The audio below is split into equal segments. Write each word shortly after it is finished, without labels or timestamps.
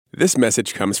This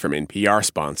message comes from NPR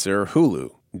sponsor Hulu.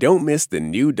 Don't miss the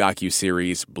new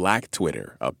docuseries Black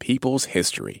Twitter, A People's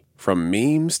History. From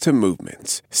memes to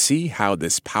movements, see how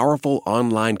this powerful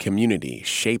online community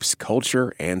shapes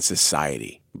culture and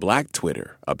society. Black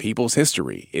Twitter, A People's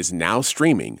History is now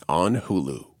streaming on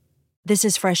Hulu. This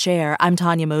is Fresh Air. I'm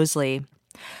Tanya Mosley.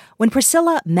 When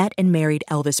Priscilla met and married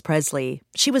Elvis Presley,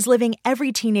 she was living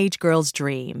every teenage girl's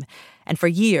dream. And for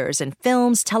years, in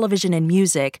films, television, and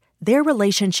music, their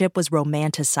relationship was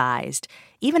romanticized,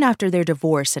 even after their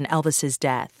divorce and Elvis's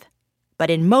death.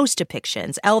 But in most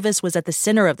depictions, Elvis was at the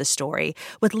center of the story,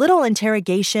 with little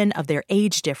interrogation of their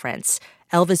age difference,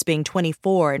 Elvis being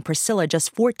 24 and Priscilla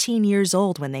just 14 years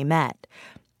old when they met.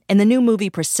 In the new movie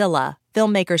Priscilla,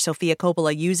 filmmaker Sofia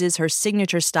Coppola uses her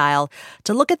signature style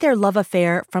to look at their love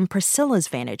affair from Priscilla's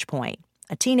vantage point,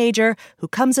 a teenager who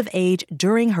comes of age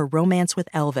during her romance with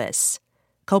Elvis.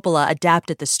 Coppola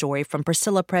adapted the story from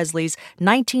Priscilla Presley's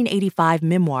 1985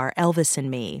 memoir, Elvis and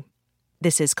Me.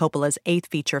 This is Coppola's 8th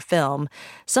feature film.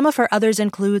 Some of her others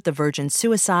include The Virgin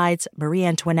Suicides, Marie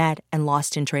Antoinette, and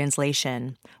Lost in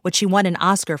Translation, which she won an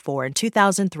Oscar for in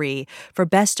 2003 for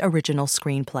Best Original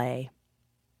Screenplay.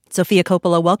 Sofia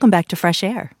Coppola, welcome back to Fresh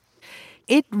Air.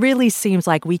 It really seems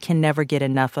like we can never get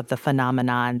enough of the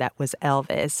phenomenon that was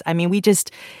Elvis. I mean, we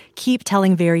just keep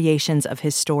telling variations of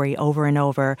his story over and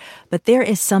over, but there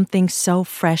is something so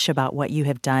fresh about what you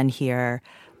have done here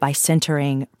by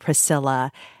centering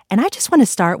Priscilla. And I just want to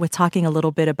start with talking a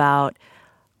little bit about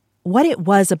what it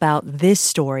was about this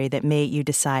story that made you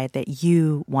decide that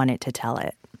you wanted to tell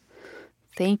it.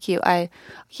 Thank you. I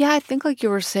think like you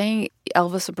were saying,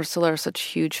 Elvis and Priscilla are such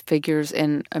huge figures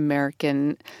in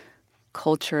American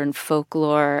culture and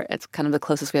folklore. It's kind of the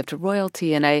closest we have to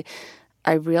royalty. And I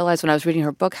realized when I was reading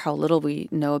her book how little we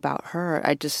know about her.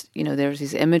 I just, there's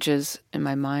these images in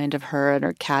my mind of her and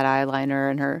her cat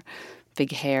eyeliner and her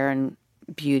big hair and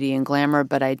beauty and glamour,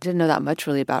 but I didn't know that much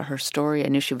really about her story. I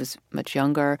knew she was much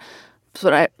younger.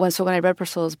 So when I read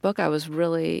Priscilla's book, I was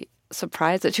really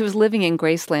surprised that she was living in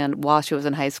Graceland while she was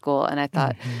in high school. And I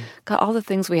thought, God, all the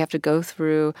things we have to go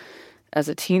through as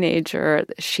a teenager,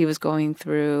 she was going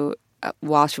through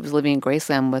while she was living in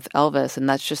Graceland with Elvis. And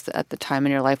that's just at the time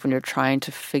in your life when you're trying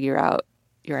to figure out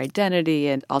your identity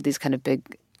and all these kind of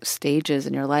big stages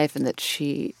in your life. And that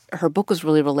her book was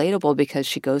really relatable because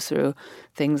she goes through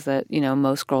things that,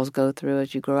 most girls go through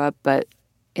as you grow up, but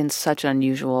in such an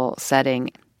unusual setting.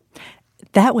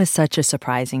 That was such a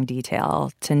surprising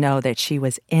detail to know that she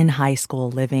was in high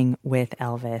school living with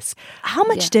Elvis. How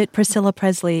much did Priscilla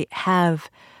Presley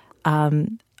have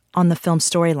on the film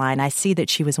storyline? I see that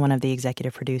she was one of the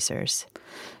executive producers.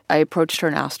 I approached her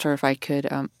and asked her if I could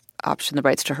option the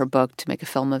rights to her book to make a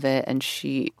film of it. And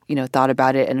she, thought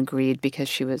about it and agreed because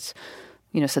she was,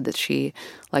 said that she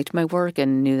liked my work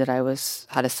and knew that I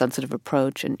had a sensitive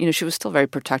approach. And, she was still very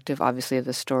protective, obviously, of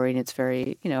the story. And it's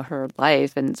very, her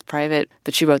life and it's private.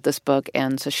 But she wrote this book,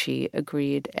 and so she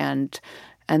agreed. And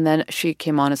then she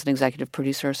came on as an executive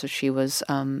producer, so she was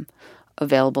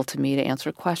available to me to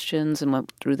answer questions and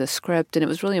went through the script. And it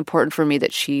was really important for me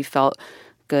that she felt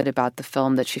good about the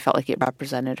film, that she felt like it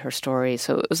represented her story.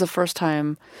 So it was the first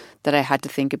time that I had to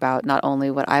think about not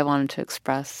only what I wanted to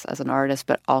express as an artist,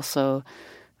 but also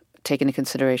take into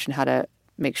consideration how to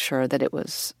make sure that it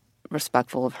was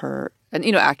respectful of her and,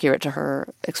 accurate to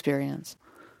her experience.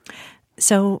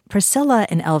 So Priscilla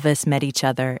and Elvis met each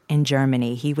other in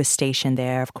Germany. He was stationed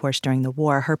there, of course, during the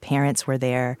war. Her parents were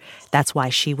there. That's why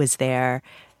she was there.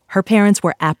 Her parents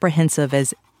were apprehensive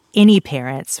as any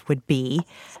parents would be.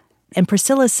 And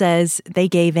Priscilla says they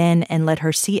gave in and let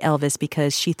her see Elvis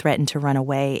because she threatened to run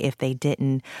away if they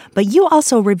didn't. But you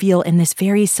also reveal in this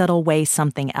very subtle way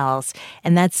something else,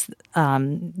 and that's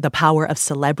the power of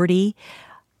celebrity,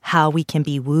 how we can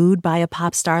be wooed by a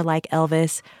pop star like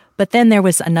Elvis. But then there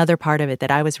was another part of it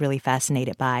that I was really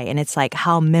fascinated by, and it's like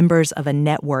how members of a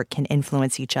network can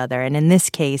influence each other. And in this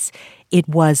case, it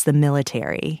was the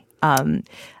military.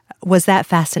 Was that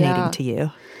fascinating to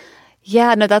you?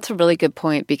 Yeah, no, that's a really good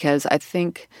point because I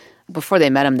think before they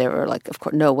met him, they were like, of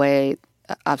course, no way,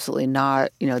 absolutely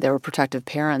not. They were protective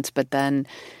parents, but then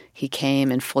he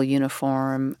came in full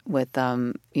uniform with,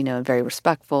 very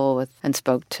respectful and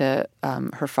spoke to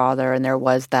her father. And there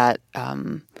was that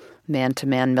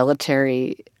man-to-man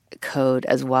military code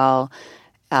as well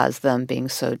as them being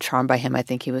so charmed by him. I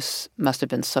think he must have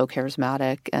been so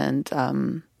charismatic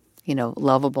and,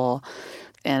 lovable.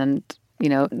 And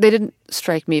they didn't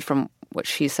strike me from what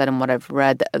she said and what I've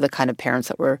read, the kind of parents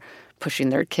that were pushing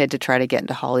their kid to try to get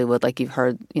into Hollywood. Like you've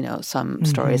heard, some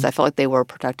stories. I felt like they were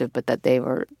protective, but that they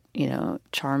were,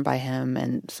 charmed by him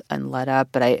and led up.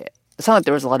 But it sounded like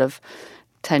there was a lot of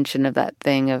tension of that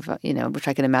thing of, which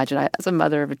I can imagine as a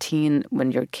mother of a teen,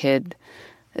 when your kid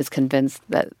is convinced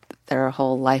that their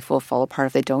whole life will fall apart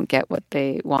if they don't get what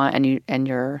they want, and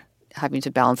you're having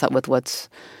to balance that with what's,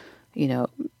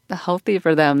 healthy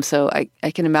for them. So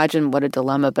I can imagine what a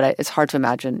dilemma, but it's hard to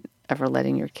imagine ever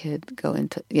letting your kid go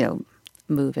into,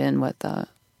 move in with a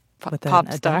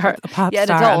pop star. A pop yeah,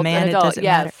 star, an adult, a man, an adult. it doesn't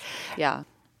yes. matter. Yeah.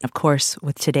 Of course,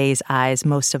 with today's eyes,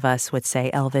 most of us would say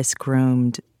Elvis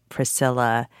groomed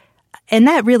Priscilla. And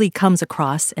that really comes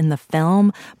across in the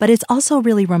film, but it's also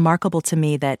really remarkable to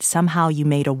me that somehow you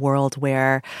made a world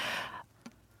where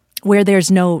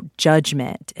there's no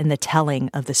judgment in the telling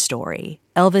of the story.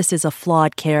 Elvis is a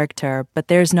flawed character, but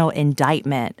there's no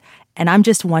indictment. And I'm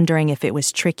just wondering if it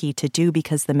was tricky to do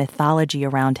because the mythology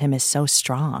around him is so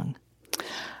strong.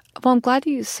 Well, I'm glad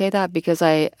you say that because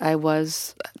I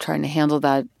was trying to handle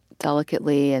that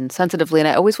delicately and sensitively. And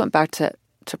I always went back to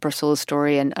Priscilla's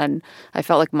story. And I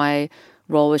felt like my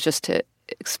role was just to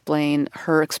explain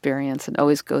her experience and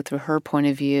always go through her point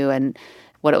of view and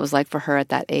what it was like for her at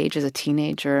that age as a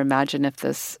teenager. Imagine if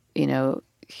this,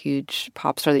 huge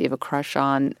pop star that you have a crush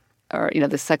on or,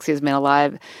 the sexiest man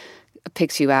alive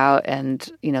picks you out and,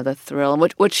 the thrill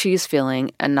and what she's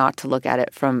feeling and not to look at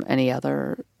it from any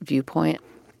other viewpoint.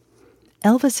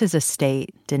 Elvis's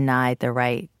estate denied the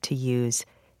right to use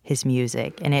his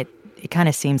music, and it kind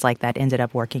of seems like that ended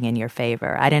up working in your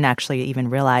favor. I didn't actually even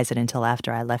realize it until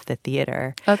after I left the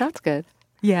theater. Oh, that's good.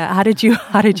 Yeah, how did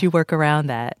you work around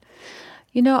that?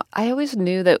 I always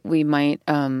knew that we might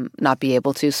not be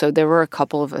able to. So there were a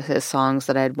couple of his songs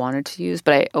that I had wanted to use,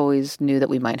 but I always knew that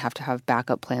we might have to have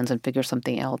backup plans and figure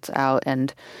something else out.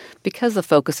 And because the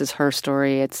focus is her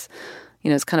story, it's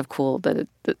kind of cool that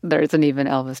there isn't even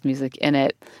Elvis music in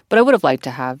it. But I would have liked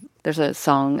to have. There's a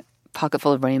song, Pocket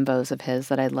Full of Rainbows, of his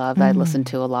that I love. I listened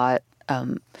to a lot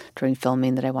during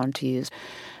filming that I wanted to use.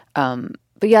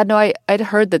 But yeah, no, I'd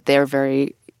heard that they're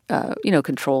very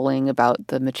controlling about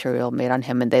the material made on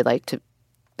him, and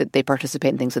they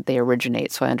participate in things that they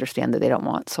originate. So I understand that they don't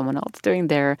want someone else doing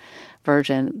their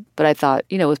version. But I thought,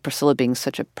 with Priscilla being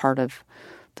such a part of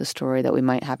the story, that we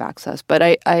might have access. But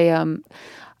I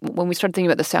when we started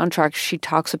thinking about the soundtrack, she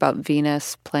talks about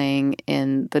Venus playing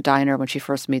in the diner when she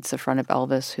first meets the friend of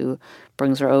Elvis who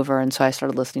brings her over. And so I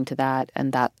started listening to that,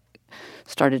 and that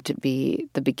started to be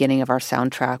the beginning of our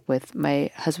soundtrack with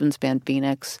my husband's band,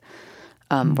 Phoenix.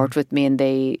 Worked with me, and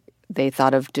they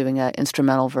thought of doing an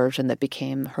instrumental version that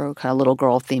became her kind of little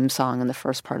girl theme song in the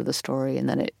first part of the story, and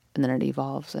then it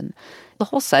evolves. And the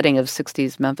whole setting of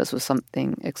 60s Memphis was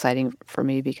something exciting for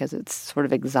me because it's sort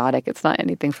of exotic. It's not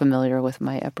anything familiar with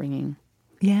my upbringing.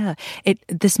 Yeah.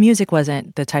 This music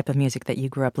wasn't the type of music that you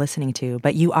grew up listening to,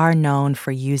 but you are known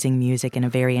for using music in a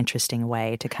very interesting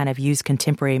way, to kind of use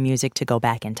contemporary music to go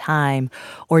back in time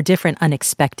or different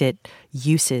unexpected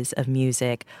uses of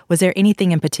music. Was there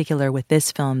anything in particular with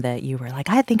this film that you were like,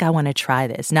 I think I want to try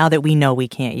this, now that we know we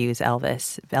can't use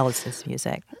Elvis's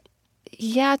music?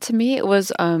 Yeah, to me it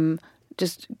was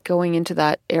just going into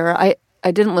that era. I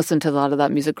didn't listen to a lot of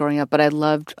that music growing up, but I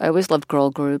always loved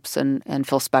girl groups and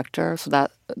Phil Spector, so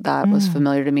that was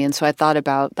familiar to me. And so I thought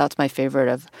about, that's my favorite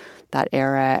of that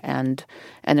era, and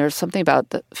there's something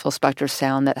about the Phil Spector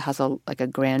sound that has a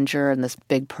grandeur and this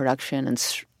big production and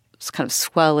it's kind of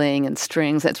swelling and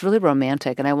strings. It's really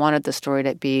romantic, and I wanted the story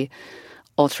to be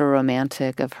ultra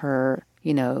romantic of her,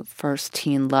 first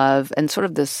teen love and sort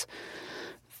of this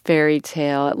fairy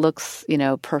tale. It looks,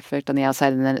 perfect on the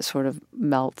outside, and then it sort of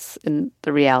melts in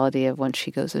the reality of when she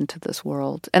goes into this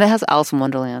world. And it has Alice in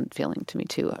Wonderland feeling to me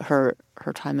too. Her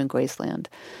time in Graceland.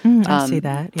 I see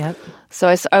that. Yep.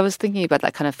 So I was thinking about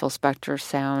that kind of Phil Spector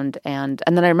sound, and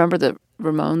then I remember the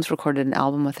Ramones recorded an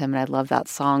album with him, and I love that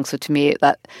song. So to me,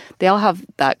 that they all have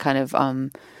that kind of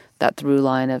that through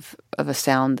line of a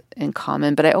sound in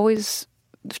common. But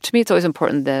to me, it's always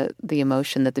important the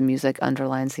emotion, that the music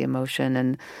underlines the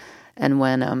emotion. And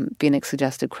when Phoenix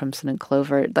suggested Crimson and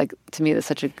Clover, to me, that's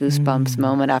such a goosebumps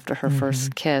moment after her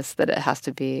first kiss that it has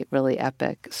to be really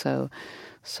epic. So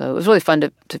it was really fun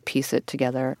to piece it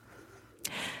together.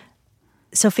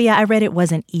 Sophia, I read it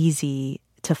wasn't easy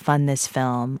to fund this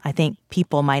film. I think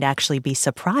people might actually be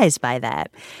surprised by that.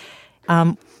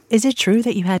 Is it true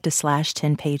that you had to slash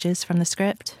 10 pages from the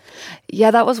script?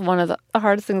 Yeah, that was one of the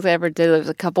hardest things I ever did. It was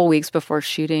a couple weeks before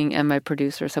shooting, and my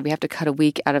producer said, we have to cut a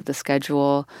week out of the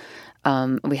schedule.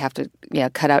 We have to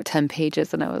cut out 10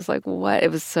 pages. And I was like, what?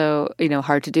 It was so,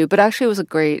 hard to do. But actually, it was a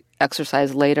great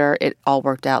exercise later. It all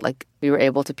worked out. We were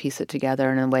able to piece it together,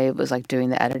 and in a way, it was like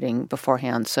doing the editing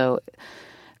beforehand. So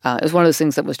it was one of those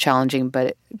things that was challenging,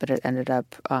 but it ended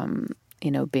up,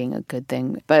 being a good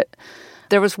thing. But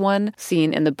There was one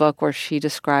scene in the book where she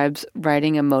describes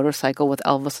riding a motorcycle with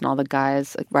Elvis and all the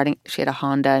guys. She had a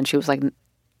Honda, and she was like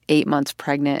 8 months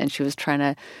pregnant, and she was trying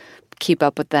to keep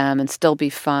up with them and still be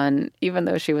fun. Even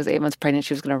though she was 8 months pregnant,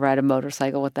 she was going to ride a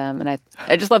motorcycle with them. And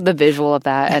I just love the visual of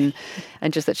that, and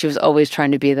just that she was always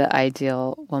trying to be the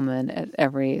ideal woman at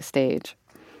every stage.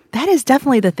 That is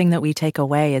definitely the thing that we take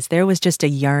away, is there was just a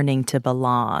yearning to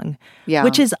belong,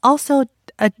 which is also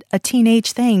a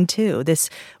teenage thing too. This,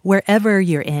 wherever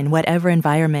you're in, whatever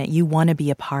environment, you want to be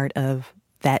a part of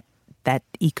that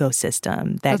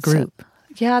ecosystem, that group.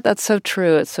 Yeah, that's so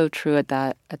true. It's so true at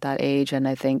that age, and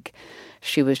I think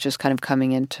she was just kind of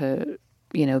coming into,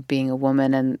 being a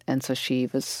woman, and so she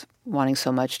was wanting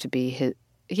so much to be his.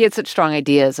 He had such strong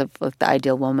ideas of like the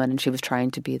ideal woman, and she was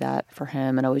trying to be that for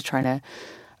him, and always trying to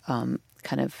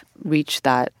kind of reach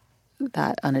that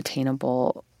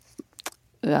unattainable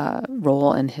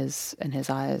role in his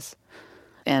eyes.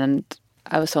 And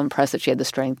I was so impressed that she had the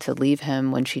strength to leave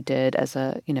him when she did as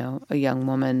a young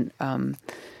woman.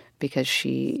 Because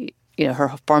she,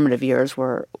 her formative years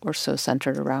were so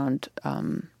centered around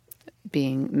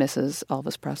being Mrs.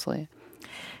 Elvis Presley.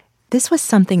 This was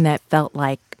something that felt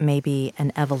like maybe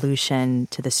an evolution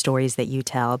to the stories that you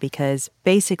tell, because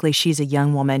basically she's a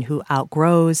young woman who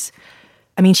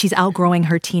she's outgrowing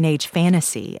her teenage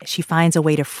fantasy. She finds a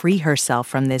way to free herself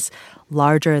from this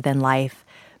larger-than-life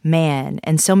man.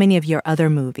 And so many of your other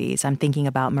movies, I'm thinking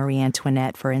about Marie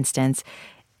Antoinette, for instance,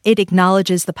 it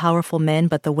acknowledges the powerful men,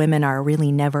 but the women are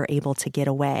really never able to get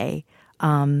away.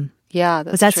 Yeah,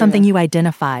 that's was that true. something you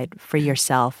identified for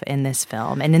yourself in this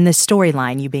film and in this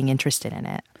storyline, you being interested in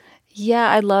it? Yeah,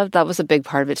 I loved that. Was a big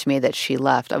part of it to me that she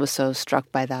left. I was so struck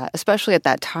by that, especially at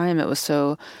that time. It was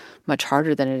so much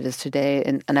harder than it is today.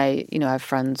 And I, have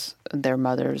friends, their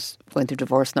mothers going through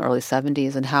divorce in the early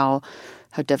 70s, and how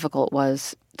difficult it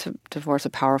was to divorce a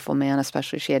powerful man,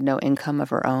 especially she had no income of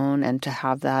her own, and to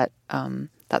have that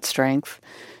strength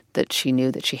that she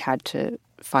knew that she had to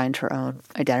find her own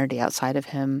identity outside of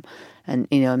him, and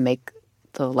make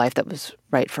the life that was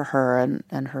right for her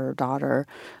and her daughter.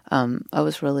 I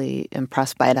was really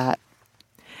impressed by that.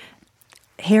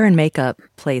 Hair and makeup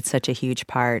played such a huge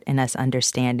part in us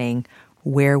understanding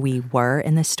where we were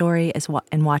in the story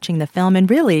and watching the film, and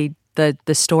really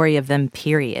the story of them,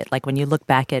 period. Like when you look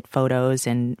back at photos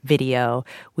and video,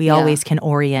 we always can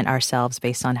orient ourselves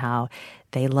based on how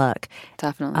they look.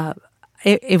 Definitely.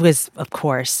 It was, of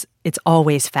course, it's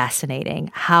always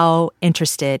fascinating how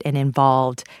interested and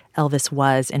involved Elvis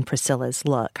was in Priscilla's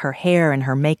look, her hair and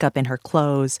her makeup and her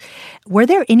clothes. Were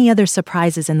there any other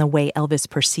surprises in the way Elvis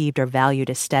perceived or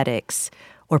valued aesthetics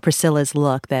or Priscilla's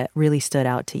look that really stood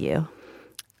out to you?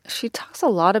 She talks a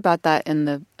lot about that in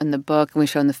the book, and we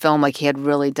show in the film, like he had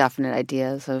really definite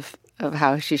ideas of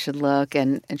how she should look,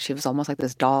 and she was almost like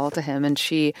this doll to him. And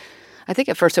I think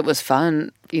at first it was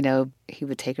fun, he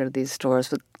would take her to these stores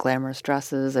with glamorous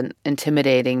dresses and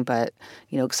intimidating, but,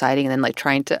 exciting. And then like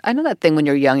I know that thing when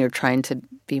you're young, you're trying to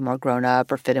be more grown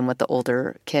up or fit in with the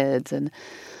older kids. And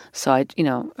so I,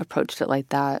 approached it like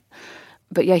that.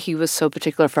 But yeah, he was so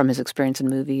particular from his experience in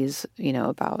movies,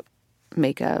 about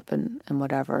makeup and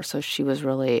whatever. So she was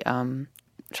really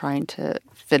trying to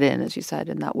fit in, as you said,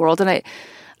 in that world. And it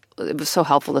was so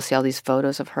helpful to see all these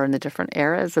photos of her in the different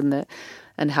eras and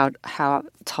how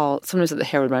tall. Sometimes the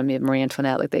hair would remind me of Marie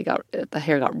Antoinette. Like the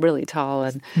hair got really tall,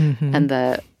 and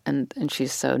and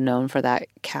she's so known for that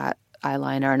cat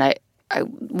eyeliner. And I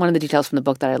one of the details from the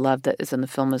book that I loved that is in the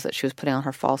film is that she was putting on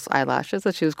her false eyelashes,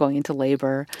 that she was going into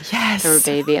labor for her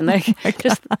baby, and like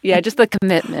just the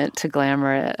commitment to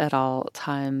glamour at all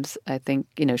times. I think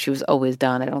she was always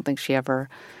done. I don't think she ever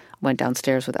went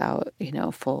downstairs without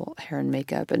full hair and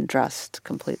makeup and dressed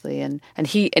completely. And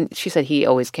she said he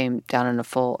always came down in a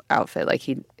full outfit. Like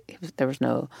there was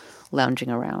no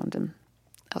lounging around and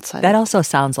outside. That also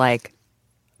sounds like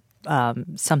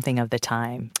something of the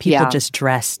time. People just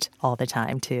dressed all the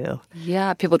time too.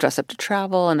 Yeah, people dressed up to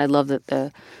travel, and I love that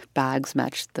the bags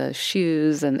matched the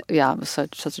shoes, and it was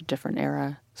such a different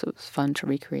era. So it was fun to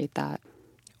recreate that.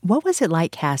 What was it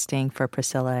like casting for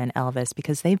Priscilla and Elvis?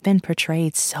 Because they've been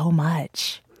portrayed so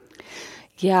much.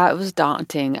 Yeah, it was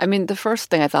daunting. I mean, the first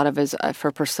thing I thought of is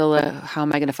for Priscilla, how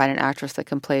am I going to find an actress that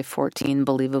can play 14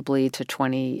 believably to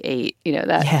 28?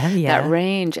 That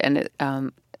range. And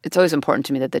it's always important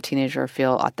to me that the teenager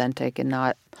feel authentic and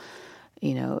not,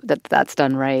 that's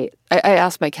done right. I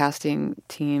asked my casting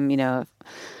team,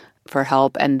 for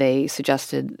help, and they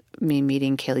suggested me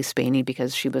meeting Kaylee Spaney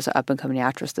because she was an up-and-coming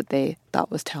actress that they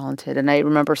thought was talented. And I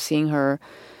remember seeing her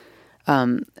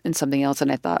in something else,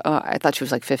 and I thought she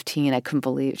was like 15. I couldn't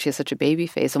believe she has such a baby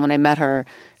face. And when I met her,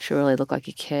 she really looked like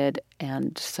a kid.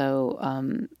 And so,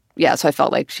 so I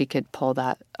felt like she could pull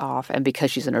that off. And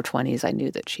because she's in her 20s, I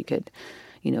knew that she could,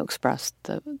 express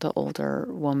the older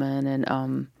woman.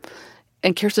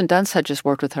 And Kirsten Dunst had just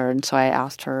worked with her, and so I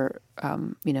asked her,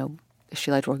 if she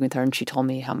liked working with her, and she told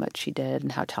me how much she did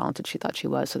and how talented she thought she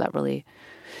was. So that really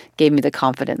gave me the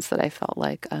confidence that I felt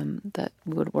like that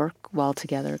we would work well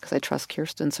together because I trust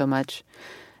Kirsten so much.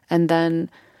 And then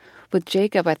with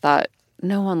Jacob, I thought,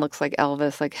 no one looks like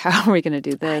Elvis. Like, how are we going to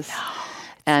do this?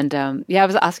 And I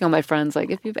was asking all my friends, like,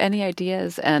 if you have any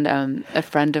ideas. And a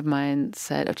friend of mine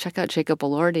said, "Oh, check out Jacob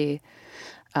Elordi."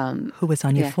 Who was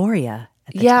on Euphoria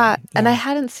at the time. Yeah, and I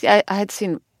had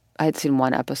seen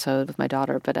one episode with my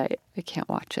daughter, but I can't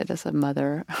watch it as a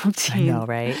mother of teen. I know,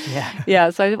 right? Yeah. Yeah,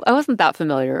 so I wasn't that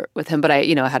familiar with him, but I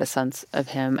had a sense of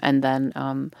him. And then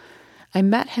I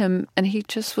met him, and he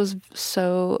just was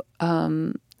so,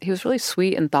 he was really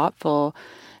sweet and thoughtful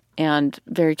and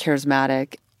very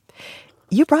charismatic.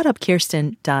 You brought up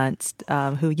Kirsten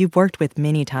Dunst, who you've worked with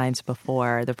many times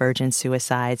before, The Virgin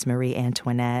Suicides, Marie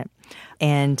Antoinette.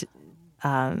 And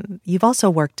you've also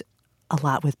worked a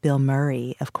lot with Bill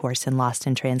Murray, of course, in Lost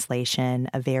in Translation,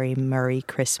 A Very Murray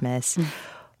Christmas.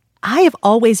 I have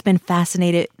always been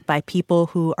fascinated by people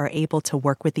who are able to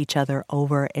work with each other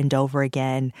over and over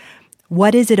again.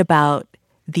 What is it about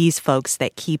these folks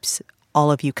that keeps all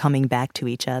of you coming back to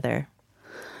each other?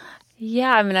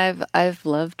 Yeah, I mean, I've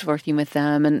loved working with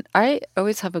them, and I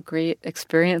always have a great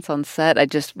experience on set.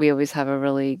 We always have a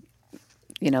really,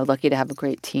 lucky to have a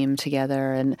great team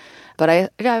together. But I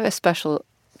have a special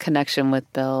connection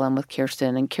with Bill and with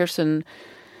Kirsten. And Kirsten,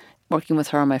 working with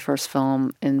her on my first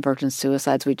film in Virgin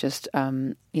Suicides, we just,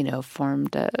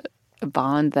 formed a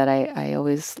bond that I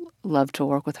always love to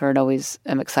work with her and always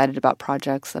am excited about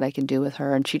projects that I can do with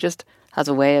her. And she just has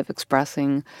a way of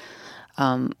expressing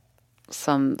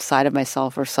some side of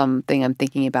myself or something I'm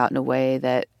thinking about in a way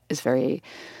that is very,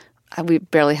 we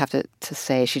barely have to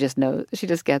say. She just knows, she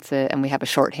just gets it, and we have a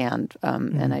shorthand.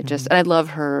 And I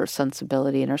love her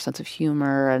sensibility and her sense of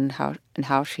humor and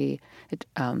how she,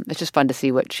 it's just fun to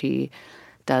see what she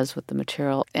does with the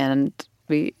material. And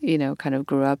we, kind of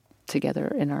grew up together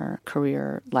in our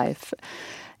career life.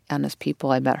 And as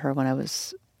people, I met her when I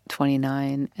was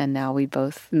 29, and now we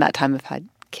both, in that time, have had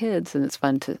kids, and it's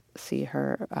fun to see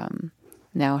her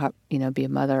now be a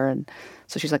mother, and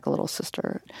so she's like a little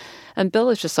sister. And Bill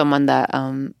is just someone that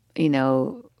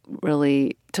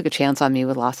really took a chance on me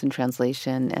with Lost in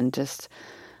Translation, and just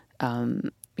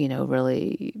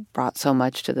really brought so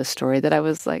much to the story that I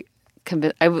was like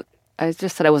convinced. I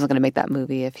just said I wasn't going to make that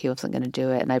movie if he wasn't going to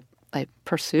do it, and I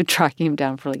pursued tracking him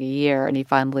down for like a year, and he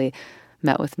finally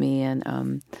met with me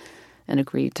and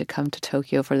agreed to come to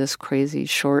Tokyo for this crazy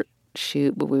short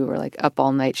shoot. But we were like up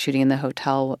all night shooting in the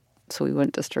hotel, so we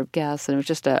wouldn't disturb guests, and it was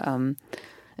just an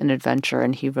adventure.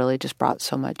 And he really just brought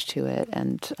so much to it,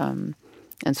 and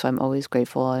so I'm always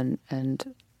grateful, and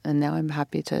now I'm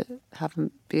happy to have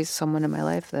him be someone in my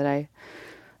life that I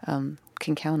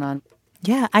can count on.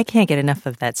 Yeah, I can't get enough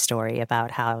of that story about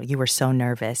how you were so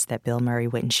nervous that Bill Murray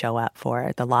wouldn't show up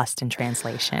for the Lost in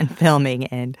Translation filming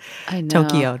in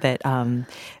Tokyo.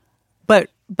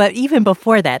 But even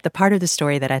before that, the part of the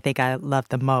story that I think I love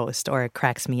the most, or it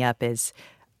cracks me up, is,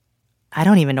 I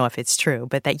don't even know if it's true,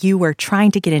 but that you were trying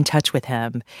to get in touch with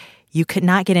him. You could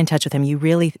not get in touch with him. You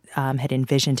really had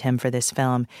envisioned him for this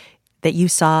film. That you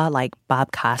saw like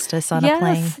Bob Costas on a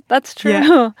plane? Yes, that's true.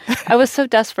 Yeah. I was so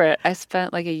desperate. I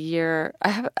spent like a year.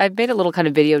 I made a little kind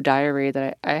of video diary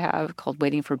that I have called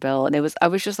Waiting for Bill, and I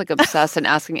was just like obsessed and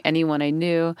asking anyone I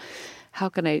knew, how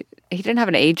can I? He didn't have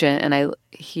an agent, and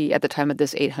he at the time had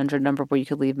this 800 number where you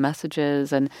could leave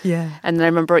messages, and then I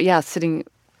remember sitting.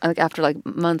 Like after like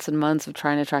months and months of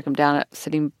trying to track him down,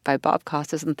 sitting by Bob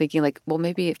Costas and thinking like, well,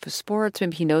 maybe for sports,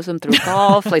 maybe he knows him through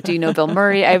golf. Like, do you know Bill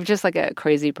Murray? I was just like a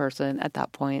crazy person at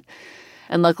that point.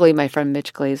 And luckily, my friend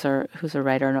Mitch Glazer, who's a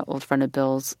writer and an old friend of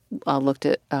Bill's, looked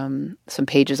at some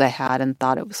pages I had and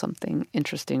thought it was something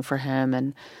interesting for him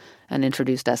and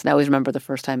introduced us. And I always remember the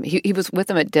first time he was with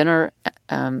him at dinner,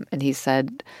 and he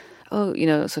said, oh,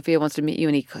 Sofia wants to meet you.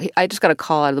 And I just got a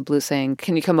call out of the blue saying,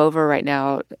 can you come over right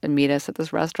now and meet us at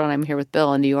this restaurant? I'm here with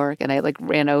Bill in New York. And I like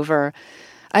ran over.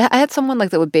 I had someone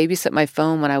like that would babysit my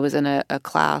phone when I was in a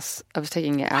class. I was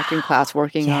taking an acting class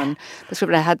working on the script.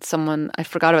 And I had someone, I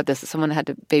forgot about this, that someone had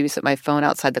to babysit my phone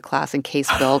outside the class in case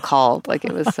Bill called. Like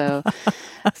it was so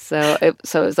it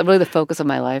was really the focus of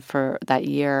my life for that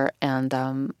year. And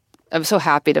I was so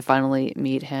happy to finally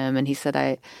meet him. And he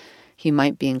said he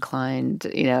might be inclined,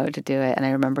 to do it. And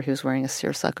I remember he was wearing a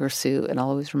seersucker suit, and I'll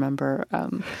always remember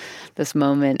this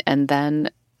moment. And then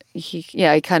he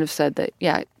kind of said that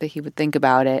he would think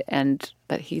about it and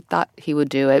that he thought he would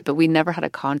do it, but we never had a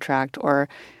contract, or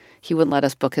he wouldn't let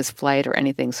us book his flight or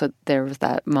anything. So there was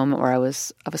that moment where I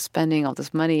was spending all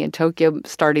this money in Tokyo,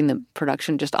 starting the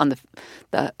production just on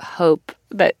the hope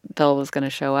that Bill was going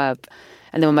to show up.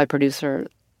 And then when my producer,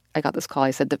 I got this call,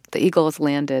 he said the Eagle has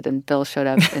landed and Bill showed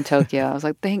up in Tokyo. I was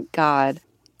like, thank God.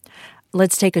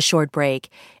 Let's take a short break.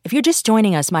 If you're just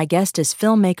joining us, my guest is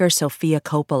filmmaker Sofia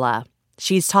Coppola.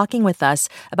 She's talking with us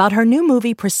about her new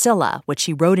movie, Priscilla, which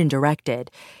she wrote and directed.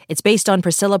 It's based on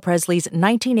Priscilla Presley's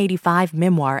 1985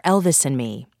 memoir, Elvis and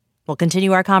Me. We'll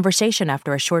continue our conversation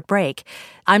after a short break.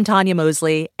 I'm Tanya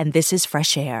Mosley, and this is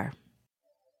Fresh Air.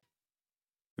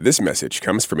 This message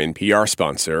comes from NPR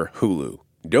sponsor Hulu.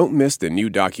 Don't miss the new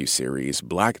docuseries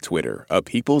Black Twitter, A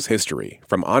People's History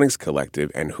from Onyx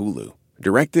Collective and Hulu.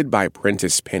 Directed by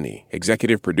Prentice Penny,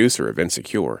 executive producer of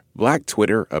Insecure, Black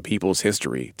Twitter, A People's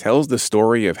History tells the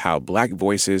story of how Black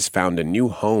voices found a new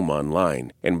home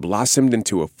online and blossomed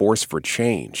into a force for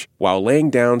change while laying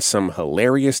down some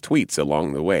hilarious tweets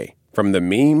along the way. From the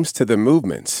memes to the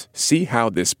movements, see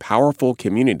how this powerful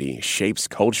community shapes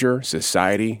culture,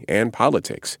 society, and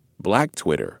politics. Black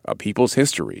Twitter, A People's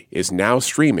History is now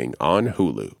streaming on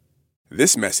Hulu.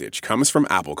 This message comes from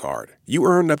Apple Card. You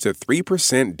earn up to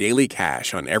 3% daily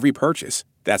cash on every purchase.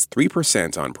 That's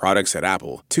 3% on products at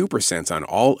Apple, 2% on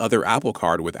all other Apple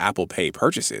Card with Apple Pay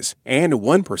purchases, and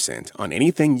 1% on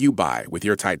anything you buy with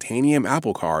your titanium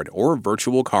Apple Card or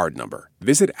virtual card number.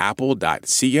 Visit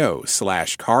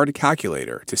apple.co/card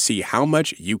calculator to see how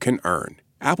much you can earn.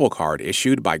 Apple Card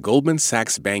issued by Goldman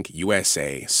Sachs Bank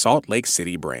USA, Salt Lake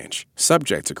City branch.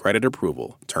 Subject to credit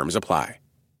approval. Terms apply.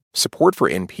 Support for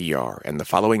NPR and the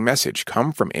following message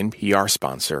come from NPR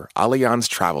sponsor Allianz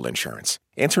Travel Insurance.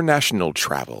 International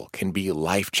travel can be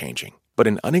life-changing, but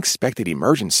an unexpected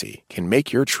emergency can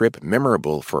make your trip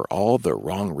memorable for all the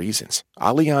wrong reasons.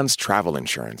 Allianz Travel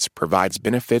Insurance provides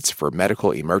benefits for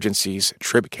medical emergencies,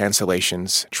 trip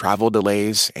cancellations, travel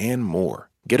delays, and more.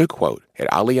 Get a quote at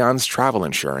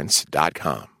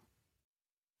AllianzTravelInsurance.com.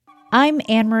 I'm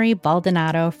Anne-Marie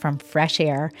Baldonado from Fresh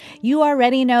Air. You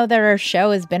already know that our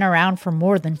show has been around for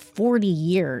more than 40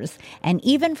 years. And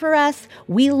even for us,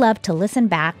 we love to listen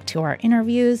back to our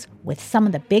interviews with some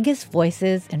of the biggest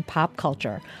voices in pop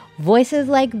culture. Voices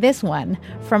like this one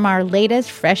from our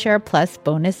latest Fresh Air Plus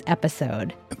bonus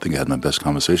episode. I think I had my best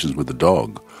conversations with the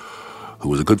dog, who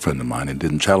was a good friend of mine and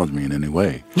didn't challenge me in any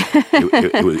way.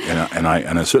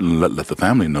 I certainly let the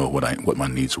family know what my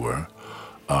needs were.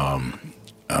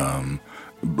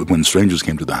 But when strangers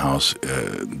came to the house,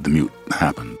 the mute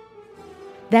happened.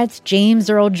 That's James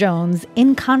Earl Jones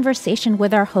in conversation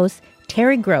with our host,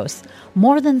 Terry Gross,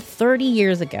 more than 30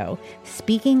 years ago,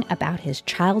 speaking about his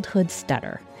childhood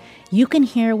stutter. You can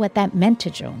hear what that meant to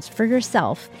Jones for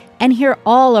yourself and hear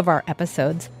all of our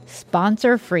episodes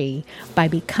sponsor-free by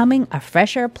becoming a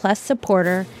Fresh Air Plus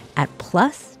supporter at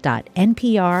plus.npr.org.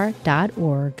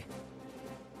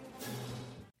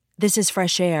 This is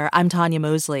Fresh Air. I'm Tanya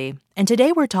Mosley, and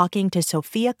today we're talking to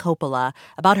Sofia Coppola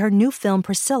about her new film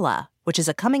Priscilla, which is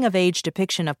a coming-of-age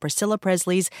depiction of Priscilla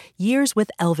Presley's years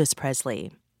with Elvis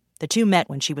Presley. The two met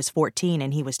when she was 14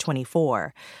 and he was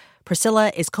 24.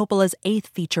 Priscilla is Coppola's 8th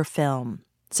feature film.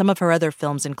 Some of her other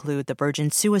films include The Virgin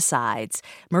Suicides,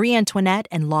 Marie Antoinette,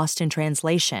 and Lost in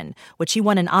Translation, which she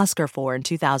won an Oscar for in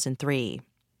 2003.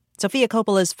 Sofia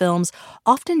Coppola's films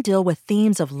often deal with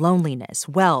themes of loneliness,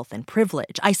 wealth and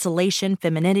privilege, isolation,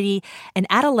 femininity, and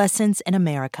adolescence in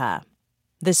America.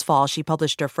 This fall, she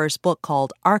published her first book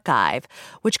called Archive,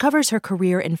 which covers her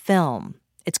career in film.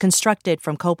 It's constructed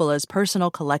from Coppola's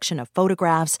personal collection of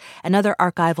photographs and other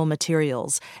archival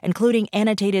materials, including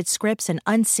annotated scripts and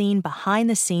unseen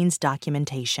behind-the-scenes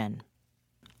documentation.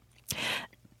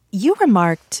 You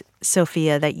remarked,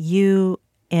 Sofia, that you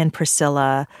and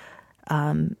Priscilla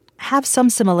have some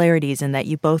similarities in that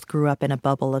you both grew up in a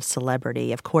bubble of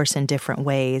celebrity, of course in different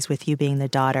ways, with you being the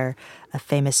daughter of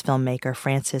famous filmmaker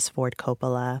Francis Ford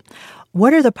Coppola.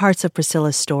 What are the parts of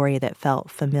Priscilla's story that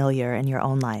felt familiar in your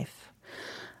own life?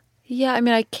 Yeah, I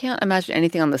mean, I can't imagine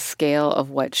anything on the scale of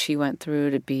what she went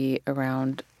through to be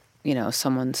around,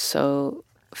 someone so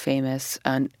famous.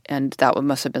 And that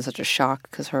must have been such a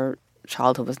shock because her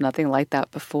childhood was nothing like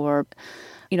that before.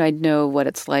 I know what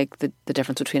it's like, the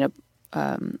difference between a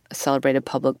celebrated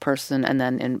public person and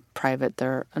then in private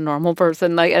they're a normal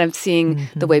person. And I'm seeing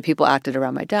the way people acted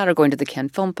around my dad or going to the Cannes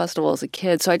Film Festival as a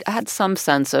kid. So I had some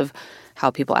sense of how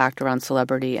people act around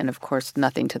celebrity and, of course,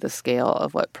 nothing to the scale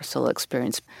of what Priscilla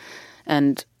experienced.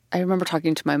 And I remember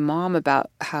talking to my mom about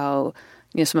how,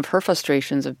 some of her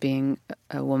frustrations of being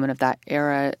a woman of that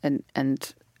era, and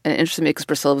it interested me because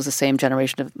Priscilla was the same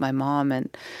generation of my mom,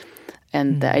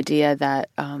 and the idea that,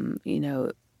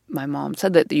 my mom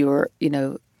said that you were,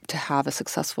 to have a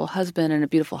successful husband and a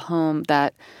beautiful home,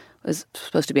 that was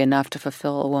supposed to be enough to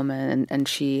fulfill a woman, and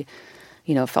she,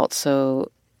 felt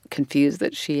so confused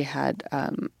that she had,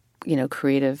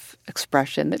 creative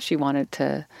expression that she wanted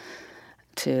to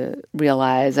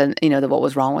realize, and that what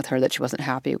was wrong with her, that she wasn't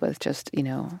happy with just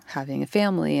having a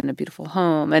family and a beautiful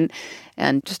home,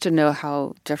 and just to know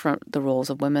how different the roles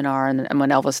of women are. And when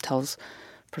Elvis tells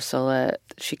Priscilla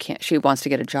she wants to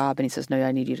get a job, and he says, no,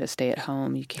 I need you to stay at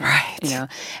home, you can't, right.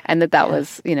 And that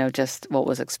was just what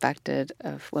was expected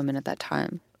of women at that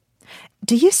time.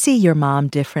 Do you see your mom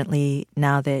differently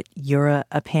now that you're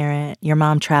a parent? Your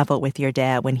mom traveled with your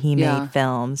dad when he made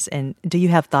films. And do you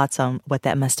have thoughts on what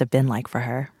that must have been like for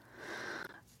her?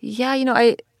 Yeah,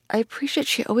 I appreciate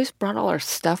she always brought all our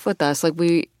stuff with us. Like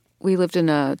we lived in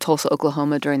Tulsa,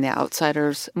 Oklahoma during the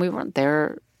Outsiders, and we weren't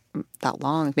there that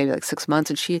long, maybe like 6 months.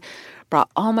 And she brought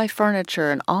all my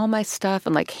furniture and all my stuff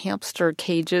and like hamster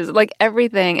cages, like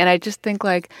everything. And I just think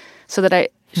so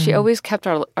that she always kept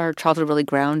our childhood really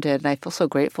grounded, and I feel so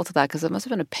grateful to that, because it must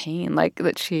have been a pain,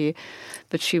 but she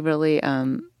really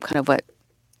kind of would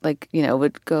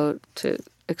go to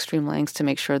extreme lengths to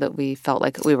make sure that we felt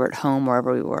like we were at home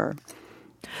wherever we were.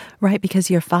 Right, because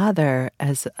your father,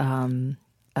 as a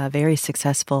very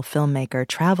successful filmmaker,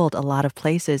 traveled a lot of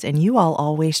places, and you all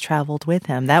always traveled with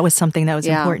him. That was something that was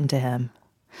important to him.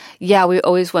 Yeah, we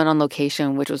always went on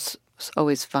location, which was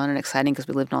always fun and exciting because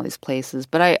we lived in all these places.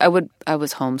 But I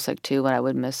was homesick too, and I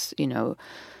would miss, we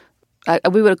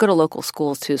would go to local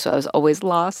schools too, so I was always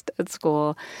lost at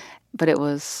school. But it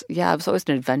was always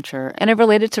an adventure. And I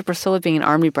related to Priscilla being an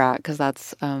Army brat, because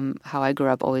that's how I grew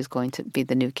up, always going to be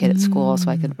the new kid at school, so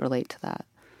I could relate to that.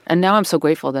 And now I'm so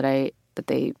grateful that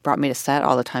they brought me to set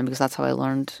all the time, because that's how I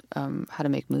learned how to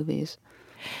make movies.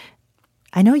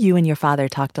 I know you and your father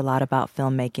talked a lot about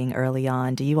filmmaking early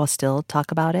on. Do you all still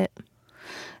talk about it?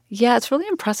 Yeah, it's really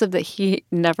impressive that he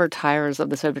never tires of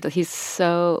the subject. He's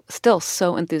still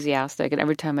so enthusiastic, and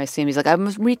every time I see him, he's like, I'm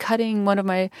recutting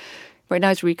right now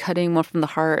he's recutting One from the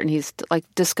Heart, and he's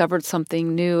discovered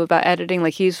something new about editing.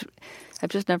 I've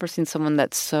just never seen someone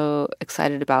that's so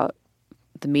excited about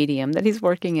the medium that he's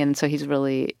working in, so he's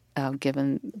really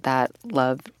given that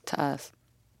love to us.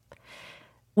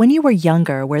 When you were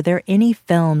younger, were there any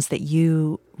films that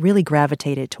you really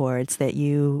gravitated towards, that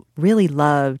you really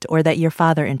loved, or that your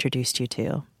father introduced you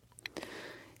to?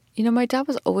 My dad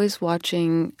was always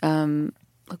watching kind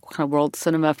of world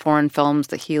cinema, foreign films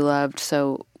that he loved,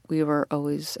 so we were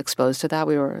always exposed to that.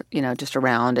 We were, just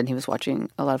around, and he was watching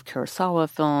a lot of Kurosawa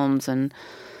films and,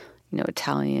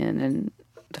 Italian and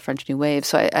the French New Wave.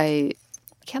 So I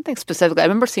can't think specifically. I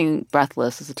remember seeing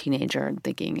Breathless as a teenager and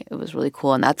thinking it was really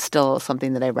cool. And that's still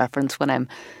something that I reference when I'm,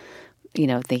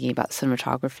 thinking about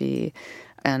cinematography.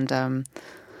 And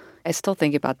I still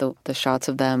think about the shots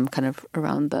of them kind of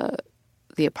around the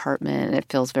apartment. And it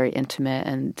feels very intimate.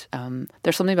 And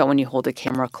there's something about when you hold a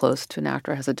camera close to an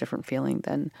actor, it has a different feeling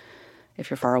than if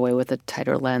you're far away with a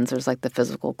tighter lens. There's the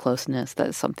physical closeness.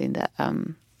 That's something that I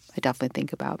definitely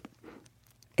think about.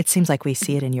 It seems like we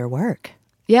see it in your work.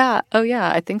 Yeah. Oh,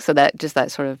 yeah. I think so. That just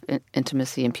that sort of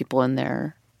intimacy and people in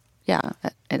there,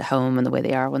 at home, and the way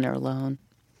they are when they're alone.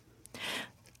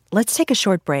 Let's take a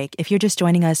short break. If you're just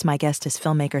joining us, my guest is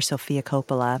filmmaker Sofia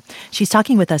Coppola. She's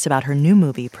talking with us about her new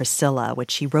movie, Priscilla,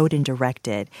 which she wrote and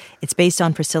directed. It's based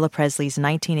on Priscilla Presley's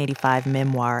 1985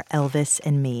 memoir, Elvis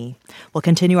and Me. We'll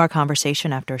continue our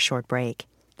conversation after a short break.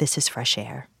 This is Fresh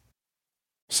Air.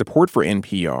 Support for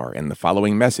NPR and the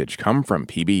following message come from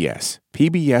PBS.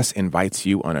 PBS invites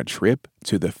you on a trip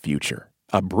to the future.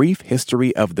 A Brief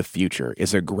History of the Future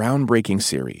is a groundbreaking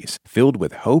series filled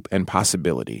with hope and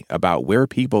possibility about where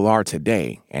people are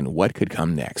today and what could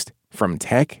come next. From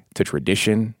tech to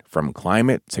tradition, from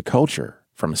climate to culture,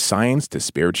 from science to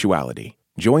spirituality.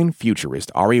 Join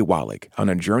futurist Ari Wallach on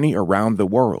a journey around the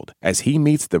world as he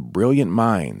meets the brilliant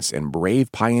minds and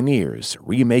brave pioneers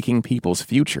remaking people's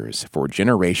futures for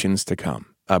generations to come.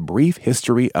 A Brief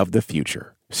History of the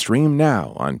Future. Stream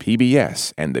now on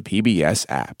PBS and the PBS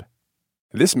app.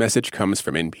 This message comes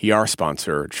from NPR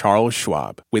sponsor Charles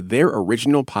Schwab with their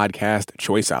original podcast,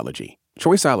 Choiceology.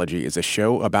 Choiceology is a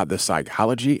show about the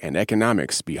psychology and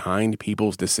economics behind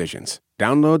people's decisions.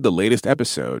 Download the latest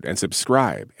episode and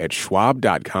subscribe at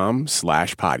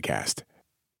schwab.com/podcast.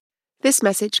 This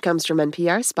message comes from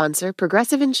NPR sponsor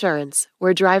Progressive Insurance,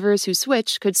 where drivers who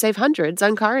switch could save hundreds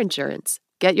on car insurance.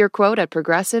 Get your quote at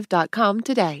progressive.com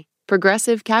today.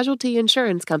 Progressive Casualty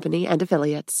Insurance Company and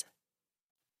Affiliates.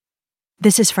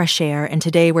 This is Fresh Air, and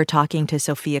today we're talking to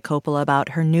Sofia Coppola about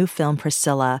her new film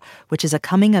Priscilla, which is a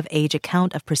coming-of-age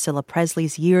account of Priscilla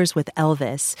Presley's years with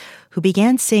Elvis, who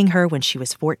began seeing her when she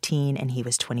was 14 and he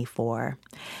was 24.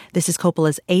 This is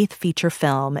Coppola's 8th feature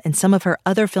film, and some of her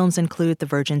other films include The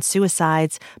Virgin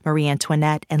Suicides, Marie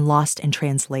Antoinette, and Lost in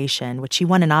Translation, which she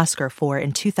won an Oscar for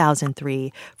in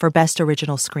 2003 for Best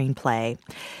Original Screenplay.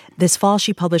 This fall,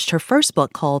 she published her first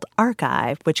book called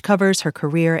Archive, which covers her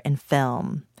career in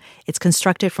film. It's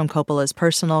constructed from Coppola's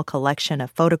personal collection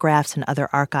of photographs and other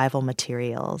archival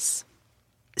materials.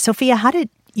 Sofia, how did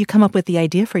you come up with the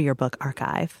idea for your book,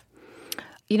 Archive?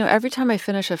 You know, every time I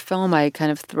finish a film, I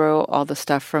kind of throw all the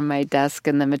stuff from my desk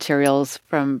and the materials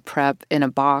from prep in a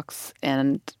box.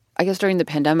 And I guess during the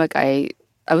pandemic, I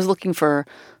was looking for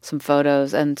some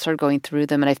photos and started going through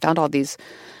them. And I found all these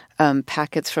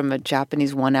packets from a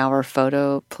Japanese 1-hour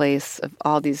photo place of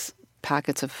all these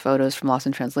packets of photos from Lost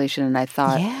in Translation, and I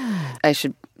thought I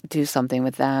should do something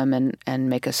with them and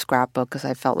make a scrapbook, because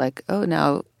I felt like,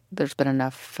 now there's been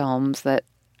enough films that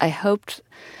I hoped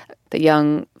that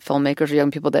young filmmakers or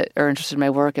young people that are interested in my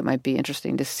work, it might be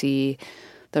interesting to see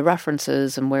the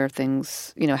references and where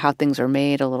things, how things are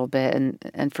made a little bit.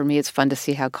 And for me, it's fun to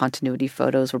see how continuity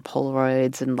photos were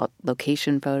Polaroids and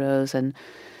location photos, and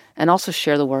also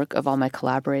share the work of all my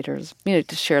collaborators,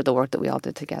 to share the work that we all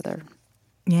did together.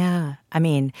 Yeah. I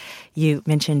mean, you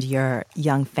mentioned your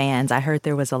young fans. I heard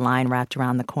there was a line wrapped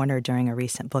around the corner during a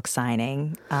recent book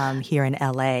signing here in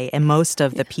L.A., and most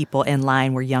of the people in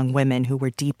line were young women who were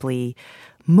deeply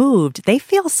moved. They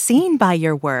feel seen by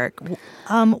your work.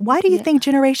 Why do you think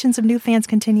generations of new fans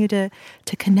continue to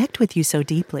connect with you so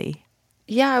deeply?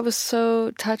 Yeah, I was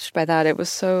so touched by that. It was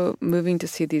so moving to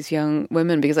see these young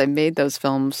women, because I made those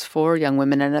films for young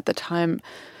women, and at the time,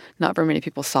 not very many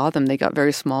people saw them. They got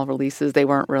very small releases. They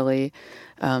weren't really,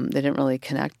 they didn't really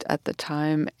connect at the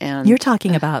time. And you're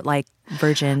talking about like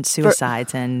Virgin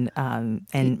Suicides and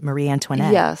Marie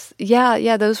Antoinette. Yes,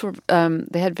 yeah. Those were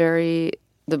they had the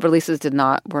releases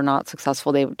were not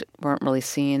successful. They weren't really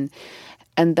seen.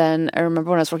 And then I remember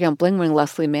when I was working on Bling Ring,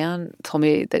 Leslie Mann told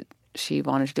me that she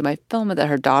wanted to do my film and that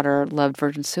her daughter loved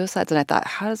Virgin Suicides. And I thought,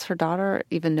 how does her daughter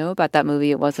even know about that movie?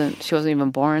 She wasn't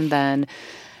even born then.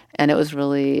 And it was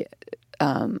really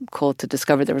cool to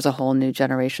discover there was a whole new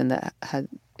generation that had,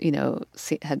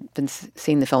 had been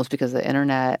seeing the films because of the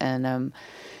internet. And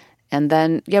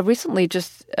then, recently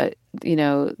just,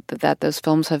 that those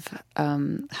films have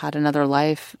had another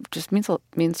life just means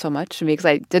so much to me, because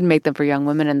I did make them for young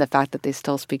women, and the fact that they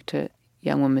still speak to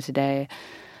young women today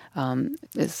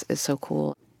is so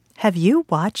cool. Have you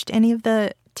watched any of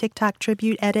the TikTok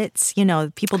tribute edits?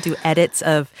 People do edits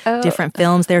of different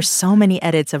films. There's so many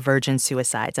edits of Virgin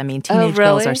Suicides. I mean, teenage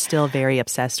girls are still very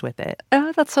obsessed with it.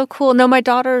 Oh, that's so cool. No, my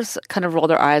daughters kind of roll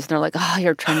their eyes and they're like, "Oh,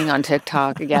 you're trending on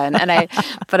TikTok again."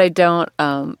 But I don't.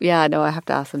 I have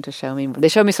to ask them to show me. They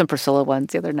showed me some Priscilla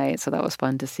ones the other night, so that was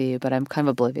fun to see. But I'm kind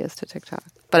of oblivious to TikTok.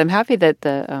 But I'm happy that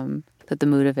the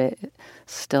mood of it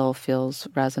still feels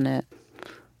resonant.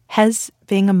 Has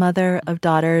being a mother of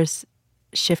daughters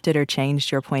shifted or changed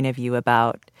your point of view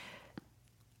about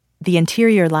the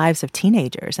interior lives of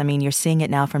teenagers? I mean, you're seeing it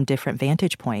now from different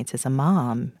vantage points as a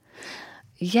mom.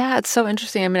 Yeah, it's so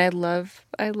interesting. I mean, I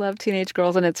love teenage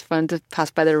girls, and it's fun to pass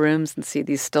by their rooms and see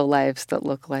these still lifes that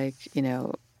look like,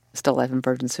 still life in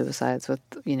Virgin Suicides with,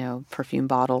 perfume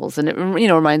bottles. And it,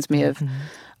 reminds me of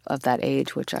that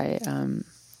age, which I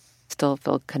still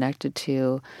feel connected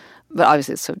to. But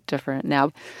obviously it's so different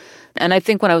now. And I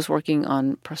think when I was working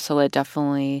on Priscilla, it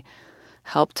definitely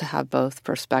helped to have both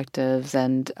perspectives.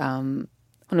 And when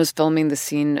I was filming the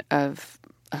scene of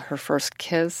her first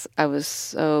kiss, I was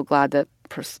so glad that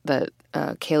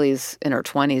Kaylee's in her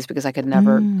 20s, because I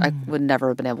would never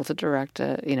have been able to direct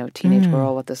a teenage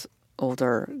girl with this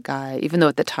older guy, even though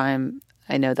at the time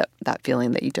I know that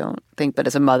feeling that you don't think, but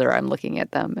as a mother, I'm looking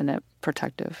at them in a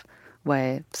protective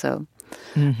way. So.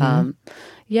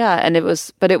 And it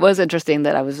was interesting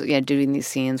that I was doing these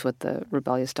scenes with the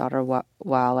rebellious daughter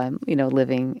while I'm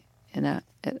living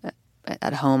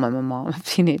at home. I'm a mom of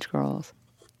teenage girls.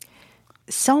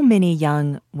 So many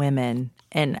young women,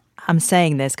 and I'm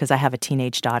saying this because I have a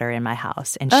teenage daughter in my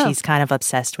house, and she's kind of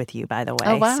obsessed with you, by the way.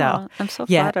 Oh wow! So, I'm so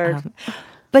flattered.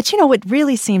 But what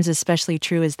really seems especially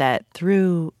true is that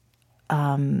through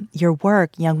your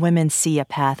work, young women see a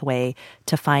pathway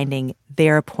to finding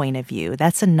their point of view.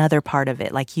 That's another part of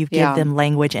it. Like, you give them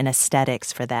language and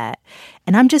aesthetics for that.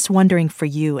 And I'm just wondering, for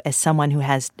you as someone who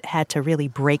has had to really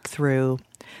break through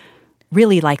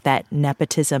really like that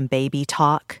nepotism baby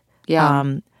talk,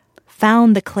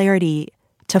 found the clarity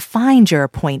to find your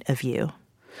point of view?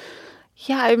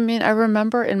 Yeah, I mean, I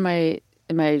remember in my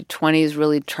 20s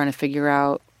really trying to figure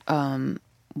out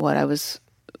what I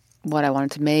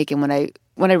wanted to make, and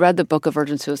when I read the book of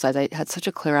Virgin Suicides, I had such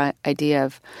a clear idea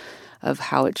of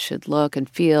how it should look and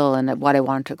feel and what I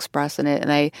wanted to express in it.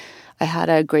 And I had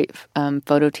a great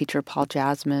photo teacher, Paul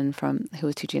Jasmine, who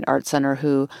was teaching at Art Center,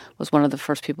 who was one of the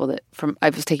first people I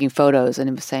was taking photos, and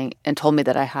he was saying and told me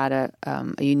that I had a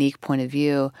unique point of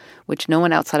view, which no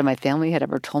one outside of my family had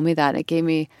ever told me that. And it gave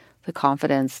me the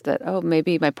confidence that,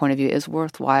 maybe my point of view is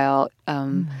worthwhile.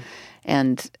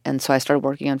 And so I started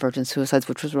working on Virgin Suicides,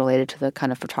 which was related to the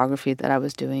kind of photography that I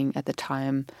was doing at the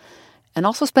time. And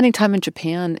also spending time in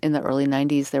Japan in the early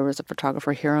 90s. There was a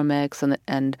photographer, Hiromix,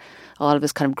 and a lot of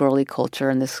this kind of girly culture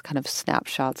and this kind of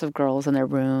snapshots of girls in their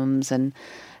rooms. And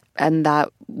that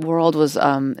world was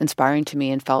inspiring to me,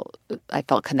 and I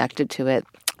felt connected to it.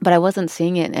 But I wasn't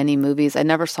seeing it in any movies. I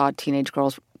never saw teenage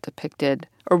girls depicted,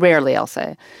 or rarely, I'll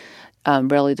say,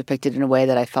 rarely depicted in a way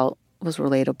that I felt was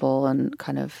relatable and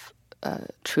kind of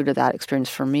true to that experience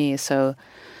for me. So,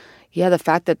 yeah, the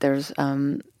fact that there's,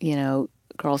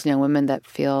 girls and young women that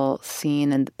feel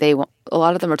seen, and a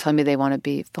lot of them are telling me they want to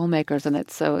be filmmakers, and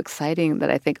it's so exciting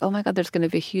that I think, oh my God, there's going to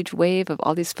be a huge wave of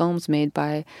all these films made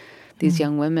by these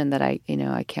young women that I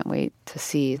can't wait to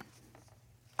see.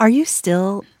 Are you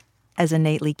still as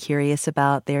innately curious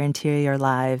about their interior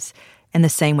lives in the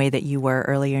same way that you were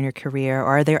earlier in your career,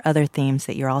 or are there other themes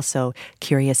that you're also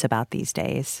curious about these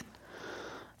days?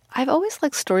 I've always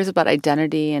liked stories about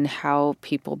identity and how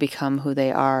people become who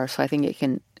they are, so I think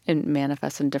it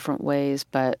manifests in different ways,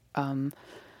 but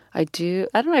I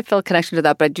don't know, I feel a connection to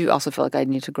that, but I do also feel like I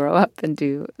need to grow up and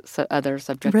do other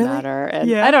subject matter. And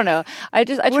yeah. I don't know. I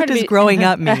try what to does growing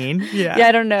up mean? Yeah. Yeah,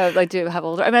 I don't know. Like, do have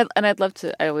older, and I'd love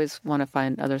to, I always want to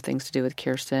find other things to do with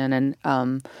Kirsten. And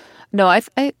no,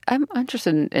 I'm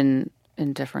interested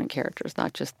in different characters,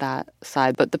 not just that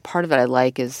side. But the part of it I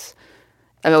like is,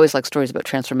 I always like stories about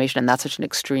transformation, and that's such an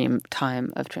extreme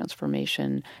time of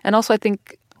transformation. And also I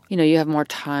think, you have more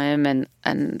time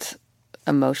and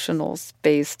emotional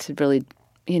space to really,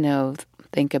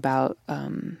 think about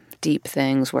deep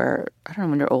things where, I don't know,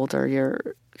 when you're older, you're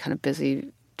kind of busy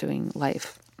doing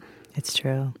life. It's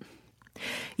true.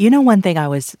 One thing I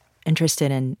was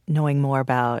interested in knowing more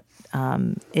about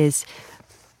is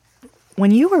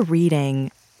when you were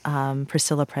reading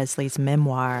Priscilla Presley's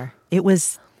memoir, it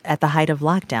was at the height of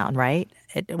lockdown, right?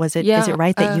 Is it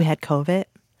right that you had COVID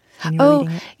when you were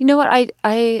reading it? You know what?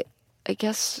 I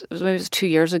guess maybe it was 2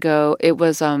 years ago. It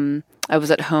was I was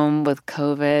at home with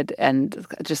COVID and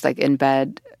just like in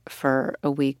bed for a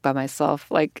week by myself,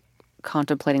 like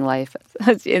contemplating life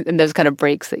and those kind of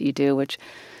breaks that you do, which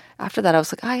after that I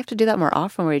was like, I have to do that more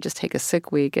often, where you just take a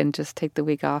sick week and just take the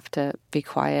week off to be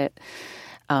quiet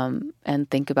and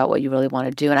think about what you really want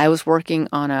to do. And I was working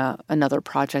on another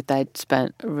project that I'd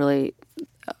spent really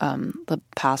the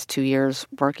past 2 years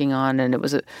working on, and it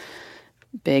was a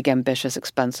big, ambitious,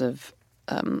 expensive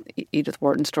Edith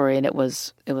Wharton story, and it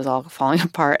was all falling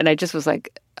apart. And I just was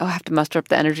like, I have to muster up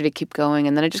the energy to keep going.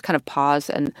 And then I just kind of paused,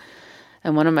 and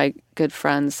one of my good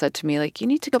friends said to me, like, you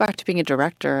need to go back to being a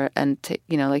director, and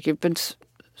like you've been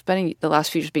spending the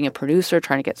last few years being a producer,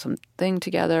 trying to get something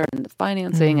together and the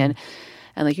financing, and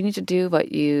like you need to do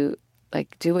what you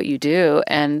do.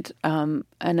 And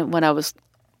when I was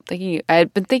thinking, I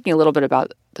had been thinking a little bit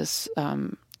about this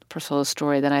Priscilla's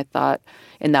story, then I thought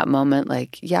in that moment,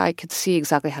 like, yeah, I could see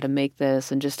exactly how to make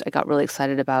this, and just I got really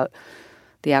excited about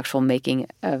the actual making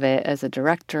of it as a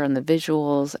director and the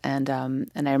visuals, and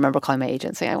I remember calling my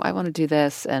agent saying, I want to do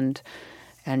this, and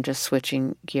just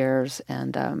switching gears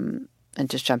and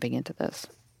just jumping into this.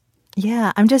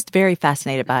 Yeah, I'm just very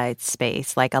fascinated by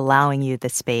space, like allowing you the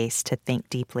space to think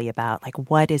deeply about, like,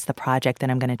 what is the project that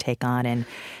I'm going to take on,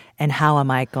 and how am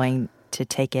I going to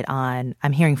take it on.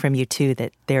 I'm hearing from you, too,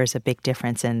 that there's a big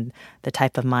difference in the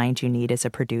type of mind you need as a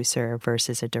producer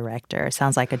versus a director. It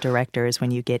sounds like a director is when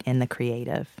you get in the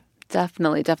creative.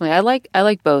 Definitely. I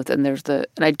like both, and and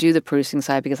I do the producing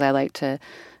side because I like to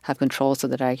have control so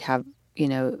that I have,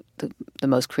 the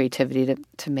most creativity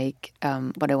to make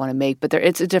what I want to make. But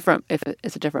it's a different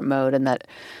mode, and that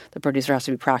the producer has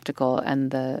to be practical,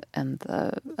 and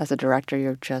as a director,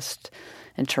 you're just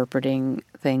interpreting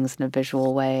things in a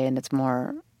visual way, and it's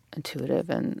more intuitive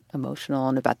and emotional,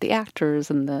 and about the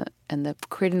actors and the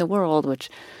creating the world,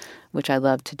 which I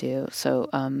love to do. So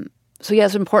yeah,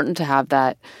 it's important to have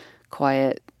that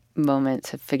quiet moment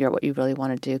to figure out what you really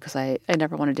want to do, because I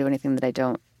never want to do anything that I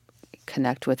don't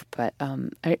connect with. But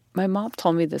my mom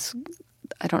told me this,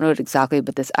 I don't know it exactly,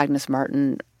 but this Agnes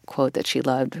Martin quote that she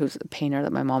loved, who's a painter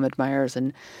that my mom admires,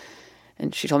 and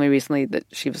And she told me recently that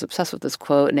she was obsessed with this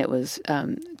quote, and it was,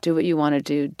 do what you want to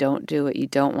do, don't do what you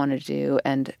don't want to do,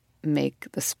 and make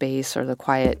the space or the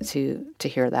quiet to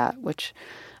hear that, which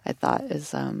I thought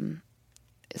is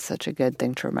such a good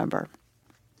thing to remember.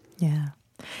 Yeah.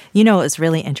 You know, what's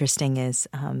really interesting is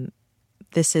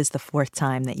this is the fourth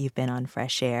time that you've been on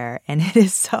Fresh Air, and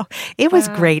it was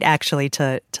great actually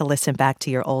to listen back to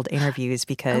your old interviews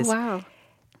because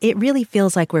it really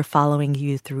feels like we're following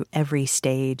you through every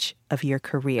stage of your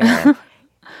career.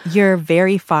 You're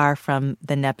very far from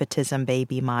the nepotism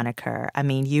baby moniker. I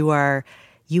mean, you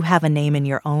have a name in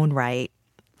your own right.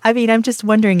 I mean, I'm just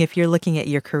wondering if you're looking at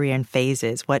your career in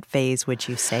phases, what phase would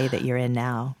you say that you're in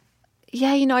now?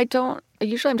 Yeah,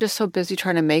 usually I'm just so busy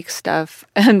trying to make stuff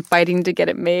and fighting to get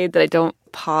it made that I don't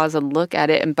pause and look at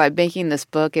it. And by making this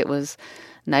book, it was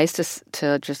nice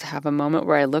to just have a moment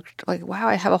where I looked like, wow,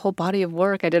 I have a whole body of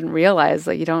work. I didn't realize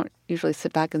that you don't usually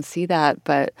sit back and see that.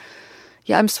 But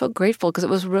yeah, I'm so grateful because it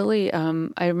was really,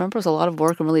 I remember it was a lot of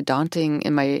work and really daunting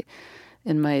in my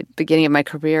beginning of my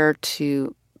career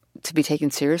to be taken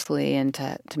seriously and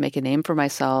to make a name for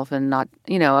myself and not,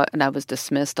 and I was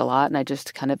dismissed a lot and I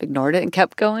just kind of ignored it and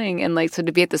kept going. And so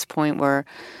to be at this point where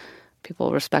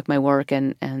people respect my work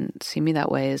and see me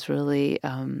that way is really,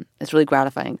 it's really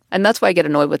gratifying. And that's why I get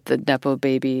annoyed with the Nepo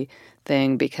baby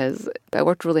thing because I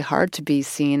worked really hard to be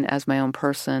seen as my own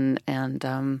person and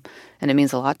it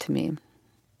means a lot to me.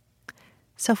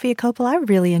 Sofia Coppola, I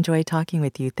really enjoyed talking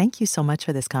with you. Thank you so much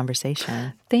for this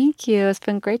conversation. Thank you. It's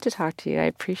been great to talk to you. I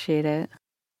appreciate it.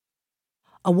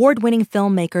 Award-winning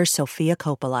filmmaker Sofia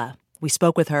Coppola. We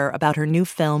spoke with her about her new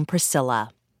film, Priscilla.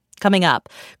 Coming up,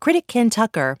 critic Ken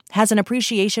Tucker has an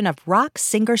appreciation of rock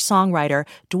singer-songwriter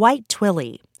Dwight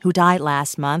Twilley, who died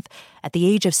last month at the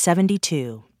age of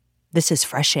 72. This is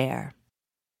Fresh Air.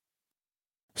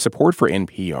 Support for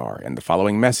NPR and the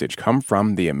following message come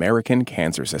from the American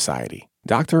Cancer Society.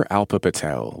 Dr. Alpa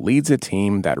Patel leads a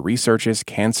team that researches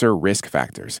cancer risk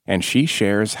factors, and she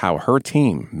shares how her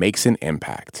team makes an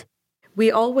impact. We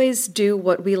always do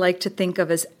what we like to think of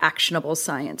as actionable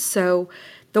science. So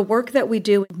the work that we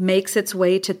do makes its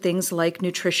way to things like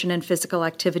nutrition and physical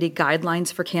activity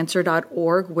guidelines for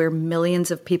cancer.org, where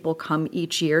millions of people come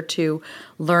each year to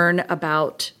learn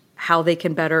about how they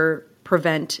can better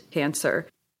prevent cancer.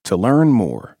 To learn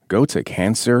more, go to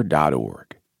cancer.org.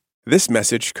 This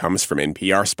message comes from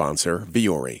NPR sponsor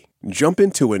Vuori. Jump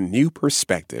into a new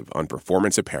perspective on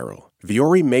performance apparel.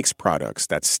 Vuori makes products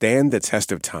that stand the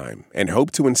test of time and hope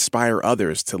to inspire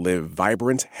others to live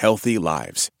vibrant, healthy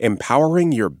lives,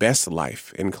 empowering your best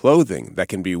life in clothing that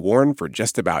can be worn for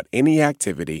just about any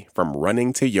activity from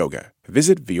running to yoga.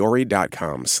 Visit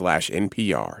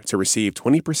Vuori.com/NPR to receive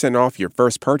 20% off your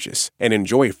first purchase and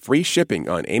enjoy free shipping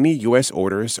on any U.S.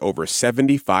 orders over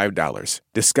 $75.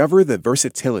 Discover the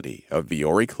versatility of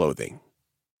Vuori clothing.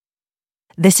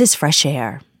 This is Fresh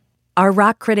Air. Our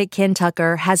rock critic Ken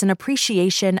Tucker has an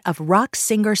appreciation of rock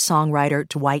singer-songwriter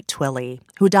Dwight Twilley,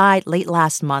 who died late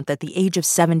last month at the age of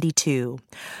 72.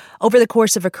 Over the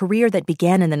course of a career that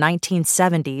began in the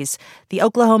 1970s, the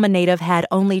Oklahoma native had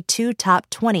only 2 top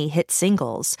 20 hit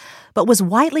singles, but was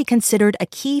widely considered a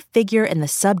key figure in the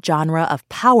subgenre of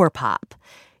power pop.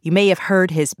 You may have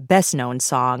heard his best-known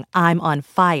song, I'm on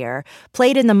Fire,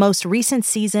 played in the most recent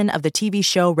season of the TV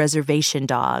show Reservation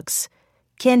Dogs.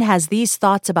 Ken has these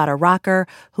thoughts about a rocker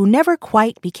who never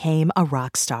quite became a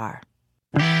rock star.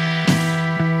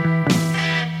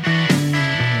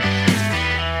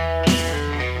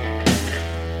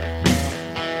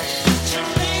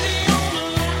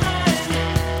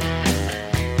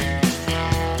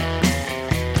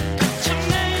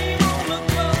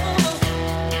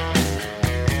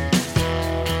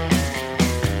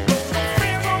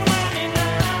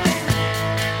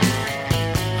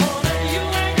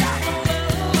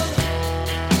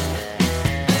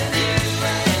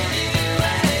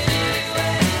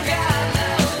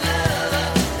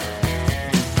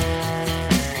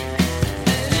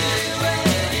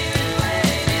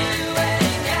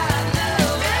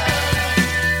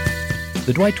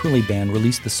 The Dwight Twilley Band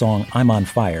released the song I'm on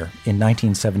Fire in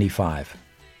 1975.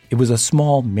 It was a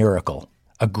small miracle,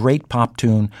 a great pop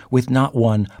tune with not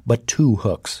one but 2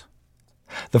 hooks.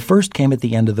 The first came at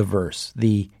the end of the verse,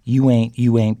 the you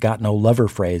ain't got no lover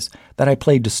phrase that I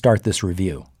played to start this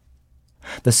review.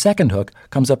 The second hook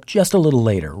comes up just a little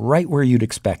later, right where you'd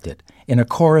expect it, in a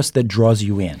chorus that draws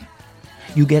you in.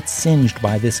 You get singed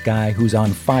by this guy who's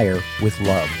on fire with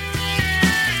love.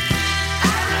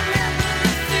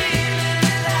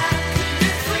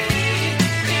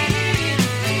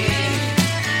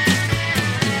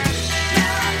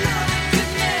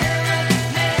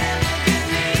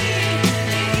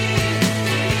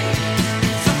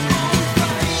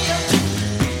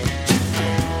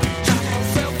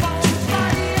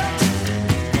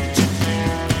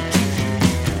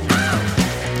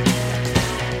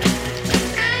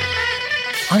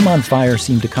 I'm on Fire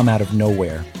seemed to come out of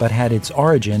nowhere, but had its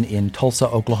origin in Tulsa,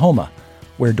 Oklahoma,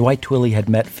 where Dwight Twilley had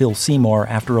met Phil Seymour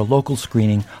after a local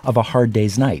screening of A Hard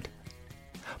Day's Night.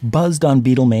 Buzzed on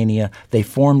Beatlemania, they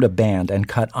formed a band and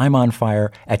cut I'm on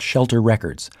Fire at Shelter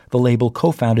Records, the label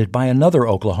co-founded by another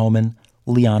Oklahoman,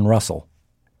 Leon Russell.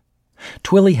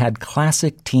 Twilley had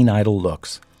classic teen idol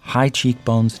looks, high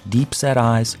cheekbones, deep-set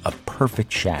eyes, a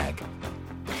perfect shag.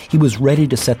 He was ready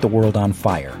to set the world on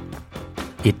fire.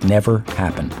 It never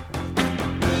happened.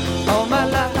 All my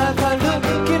life I'm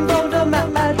looking for the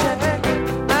magic.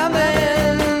 I'm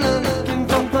looking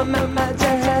for the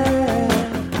magic.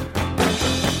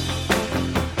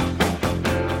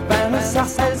 Find the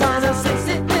success on a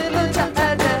sexy little child.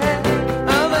 I'm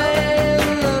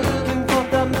looking for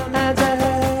the magic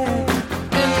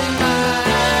in my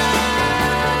eyes.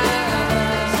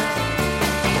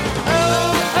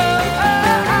 Oh,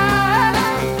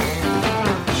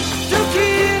 to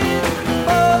keep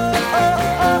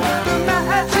the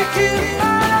magic in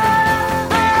my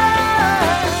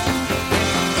eyes,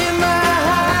 in my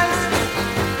eyes,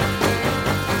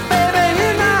 baby,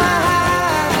 in my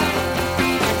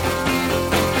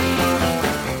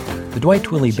eyes. The Dwight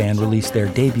Twilley Band released their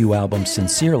debut album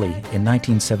Sincerely in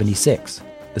 1976,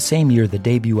 the same year the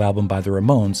debut album by the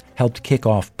Ramones helped kick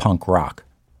off punk rock.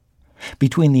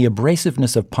 Between the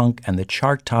abrasiveness of punk and the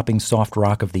chart-topping soft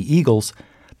rock of the Eagles,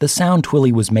 the sound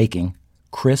Twilley was making,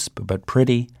 crisp but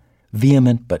pretty,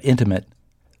 vehement but intimate,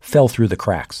 fell through the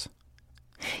cracks.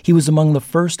 He was among the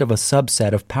first of a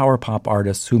subset of power pop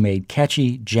artists who made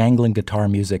catchy, jangling guitar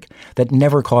music that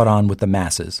never caught on with the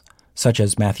masses, such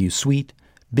as Matthew Sweet,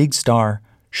 Big Star,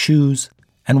 Shoes,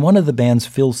 and one of the bands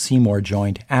Phil Seymour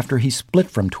joined after he split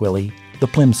from Twilley, the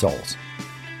Plimsolls.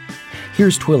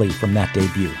 Here's Twilley from that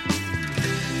debut.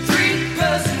 3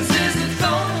 persons is a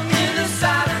thorn in the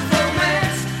side of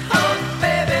romance. Oh,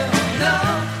 baby,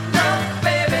 oh, no,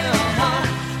 baby, oh.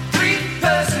 3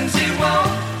 persons you won't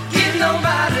give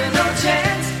nobody no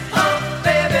chance. Oh,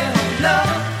 baby, oh,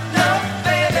 no,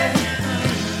 baby.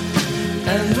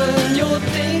 And when you're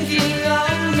thinking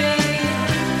of me,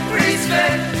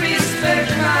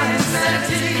 respect my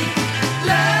insanity.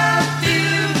 Love you,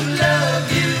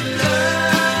 love you,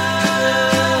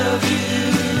 love you.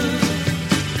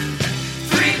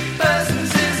 3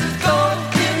 persons is a thorn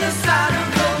in the side of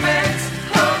romance.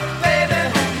 Oh, baby,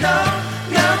 no,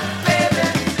 baby.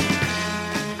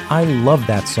 I love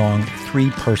that song, 3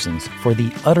 Persons, for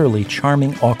the utterly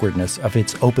charming awkwardness of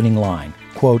its opening line.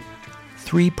 Quote,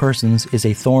 3 persons is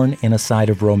a thorn in a side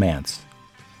of romance.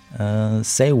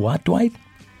 Say what, Dwight?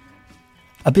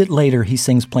 A bit later, he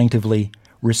sings plaintively,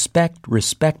 respect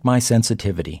my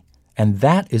sensitivity. And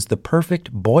that is the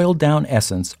perfect boiled-down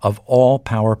essence of all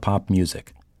power pop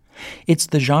music. It's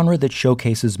the genre that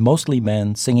showcases mostly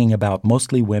men singing about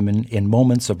mostly women in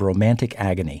moments of romantic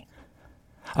agony.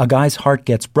 A guy's heart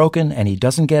gets broken and he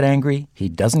doesn't get angry, he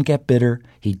doesn't get bitter,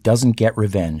 he doesn't get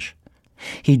revenge.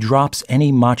 He drops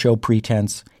any macho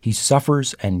pretense, he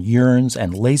suffers and yearns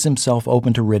and lays himself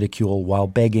open to ridicule while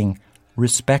begging,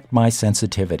 respect my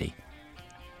sensitivity.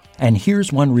 And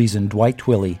here's one reason Dwight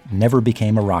Twilley never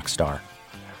became a rock star.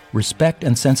 Respect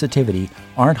and sensitivity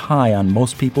aren't high on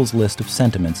most people's list of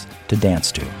sentiments to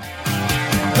dance to.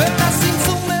 Well, I've seen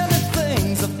so many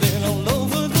things, I've been all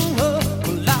over the world.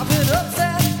 Well, I've been ups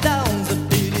and downs, I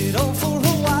did it all for a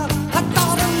while. I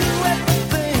thought I knew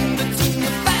everything between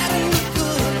the bad and the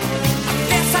good. I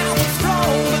guess I was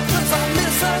wrong because I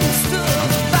misunderstood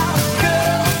about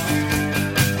girls.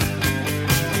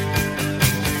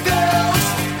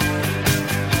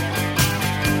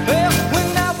 Well,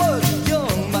 when I was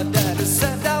young, my daddy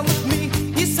sat down with me.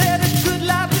 He said a good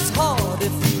life is hard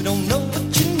if you don't know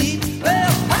what you need.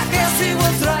 Well, I guess he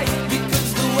was right,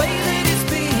 because the way that it's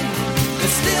been,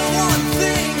 there's still one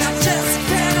thing I just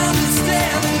can't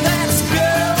understand, and that's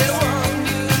girls. They want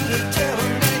you to tell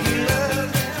them that you love them.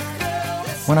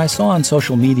 When I saw on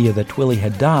social media that Twilley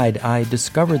had died, I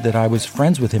discovered that I was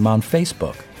friends with him on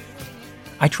Facebook.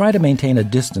 I try to maintain a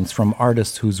distance from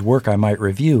artists whose work I might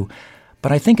review,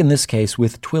 but I think in this case,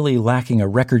 with Twilley lacking a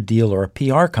record deal or a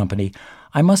PR company,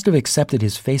 I must have accepted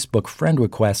his Facebook friend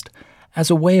request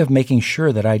as a way of making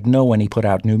sure that I'd know when he put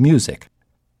out new music.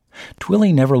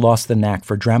 Twilley never lost the knack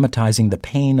for dramatizing the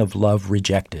pain of love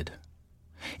rejected.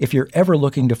 If you're ever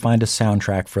looking to find a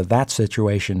soundtrack for that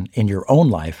situation in your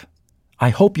own life, I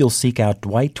hope you'll seek out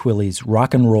Dwight Twilley's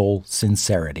rock and roll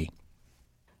sincerity.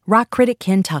 Rock critic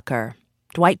Ken Tucker.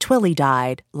 Dwight Twilley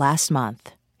died last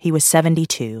month. He was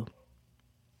 72.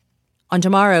 On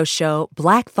tomorrow's show,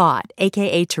 Black Thought,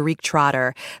 a.k.a. Tariq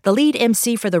Trotter, the lead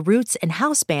MC for the Roots and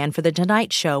house band for The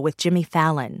Tonight Show with Jimmy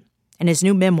Fallon. In his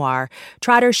new memoir,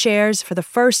 Trotter shares for the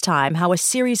first time how a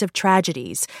series of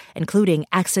tragedies, including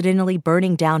accidentally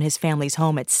burning down his family's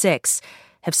home at 6,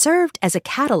 have served as a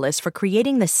catalyst for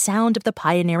creating the sound of the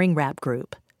pioneering rap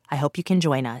group. I hope you can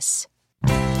join us.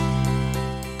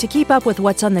 To keep up with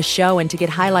what's on the show and to get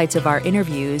highlights of our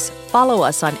interviews, follow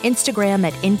us on Instagram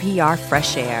at NPR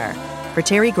Fresh Air. For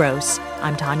Terry Gross,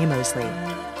 I'm Tanya Mosley.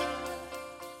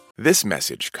 This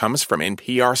message comes from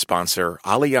NPR sponsor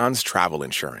Allianz Travel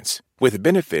Insurance. With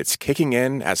benefits kicking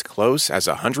in as close as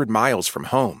 100 miles from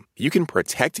home, you can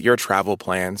protect your travel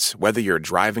plans whether you're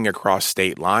driving across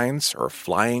state lines or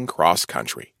flying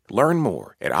cross-country. Learn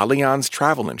more at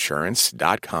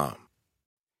AllianzTravelInsurance.com.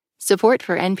 Support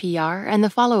for NPR and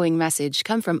the following message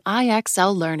come from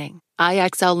IXL Learning.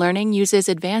 IXL Learning uses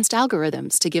advanced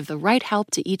algorithms to give the right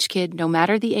help to each kid no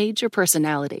matter the age or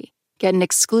personality. Get an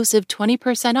exclusive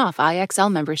 20% off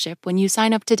IXL membership when you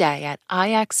sign up today at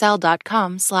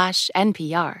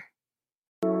IXL.com/NPR.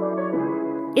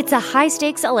 It's a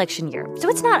high-stakes election year, so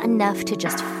it's not enough to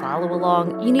just follow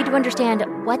along. You need to understand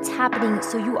what's happening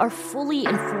so you are fully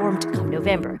informed come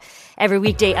November. Every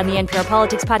weekday on the NPR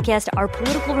Politics Podcast, our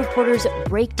political reporters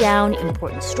break down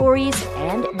important stories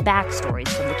and backstories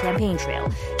from the campaign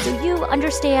trail so you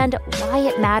understand why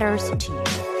it matters to you.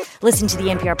 Listen to the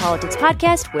NPR Politics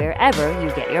Podcast wherever you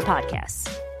get your podcasts.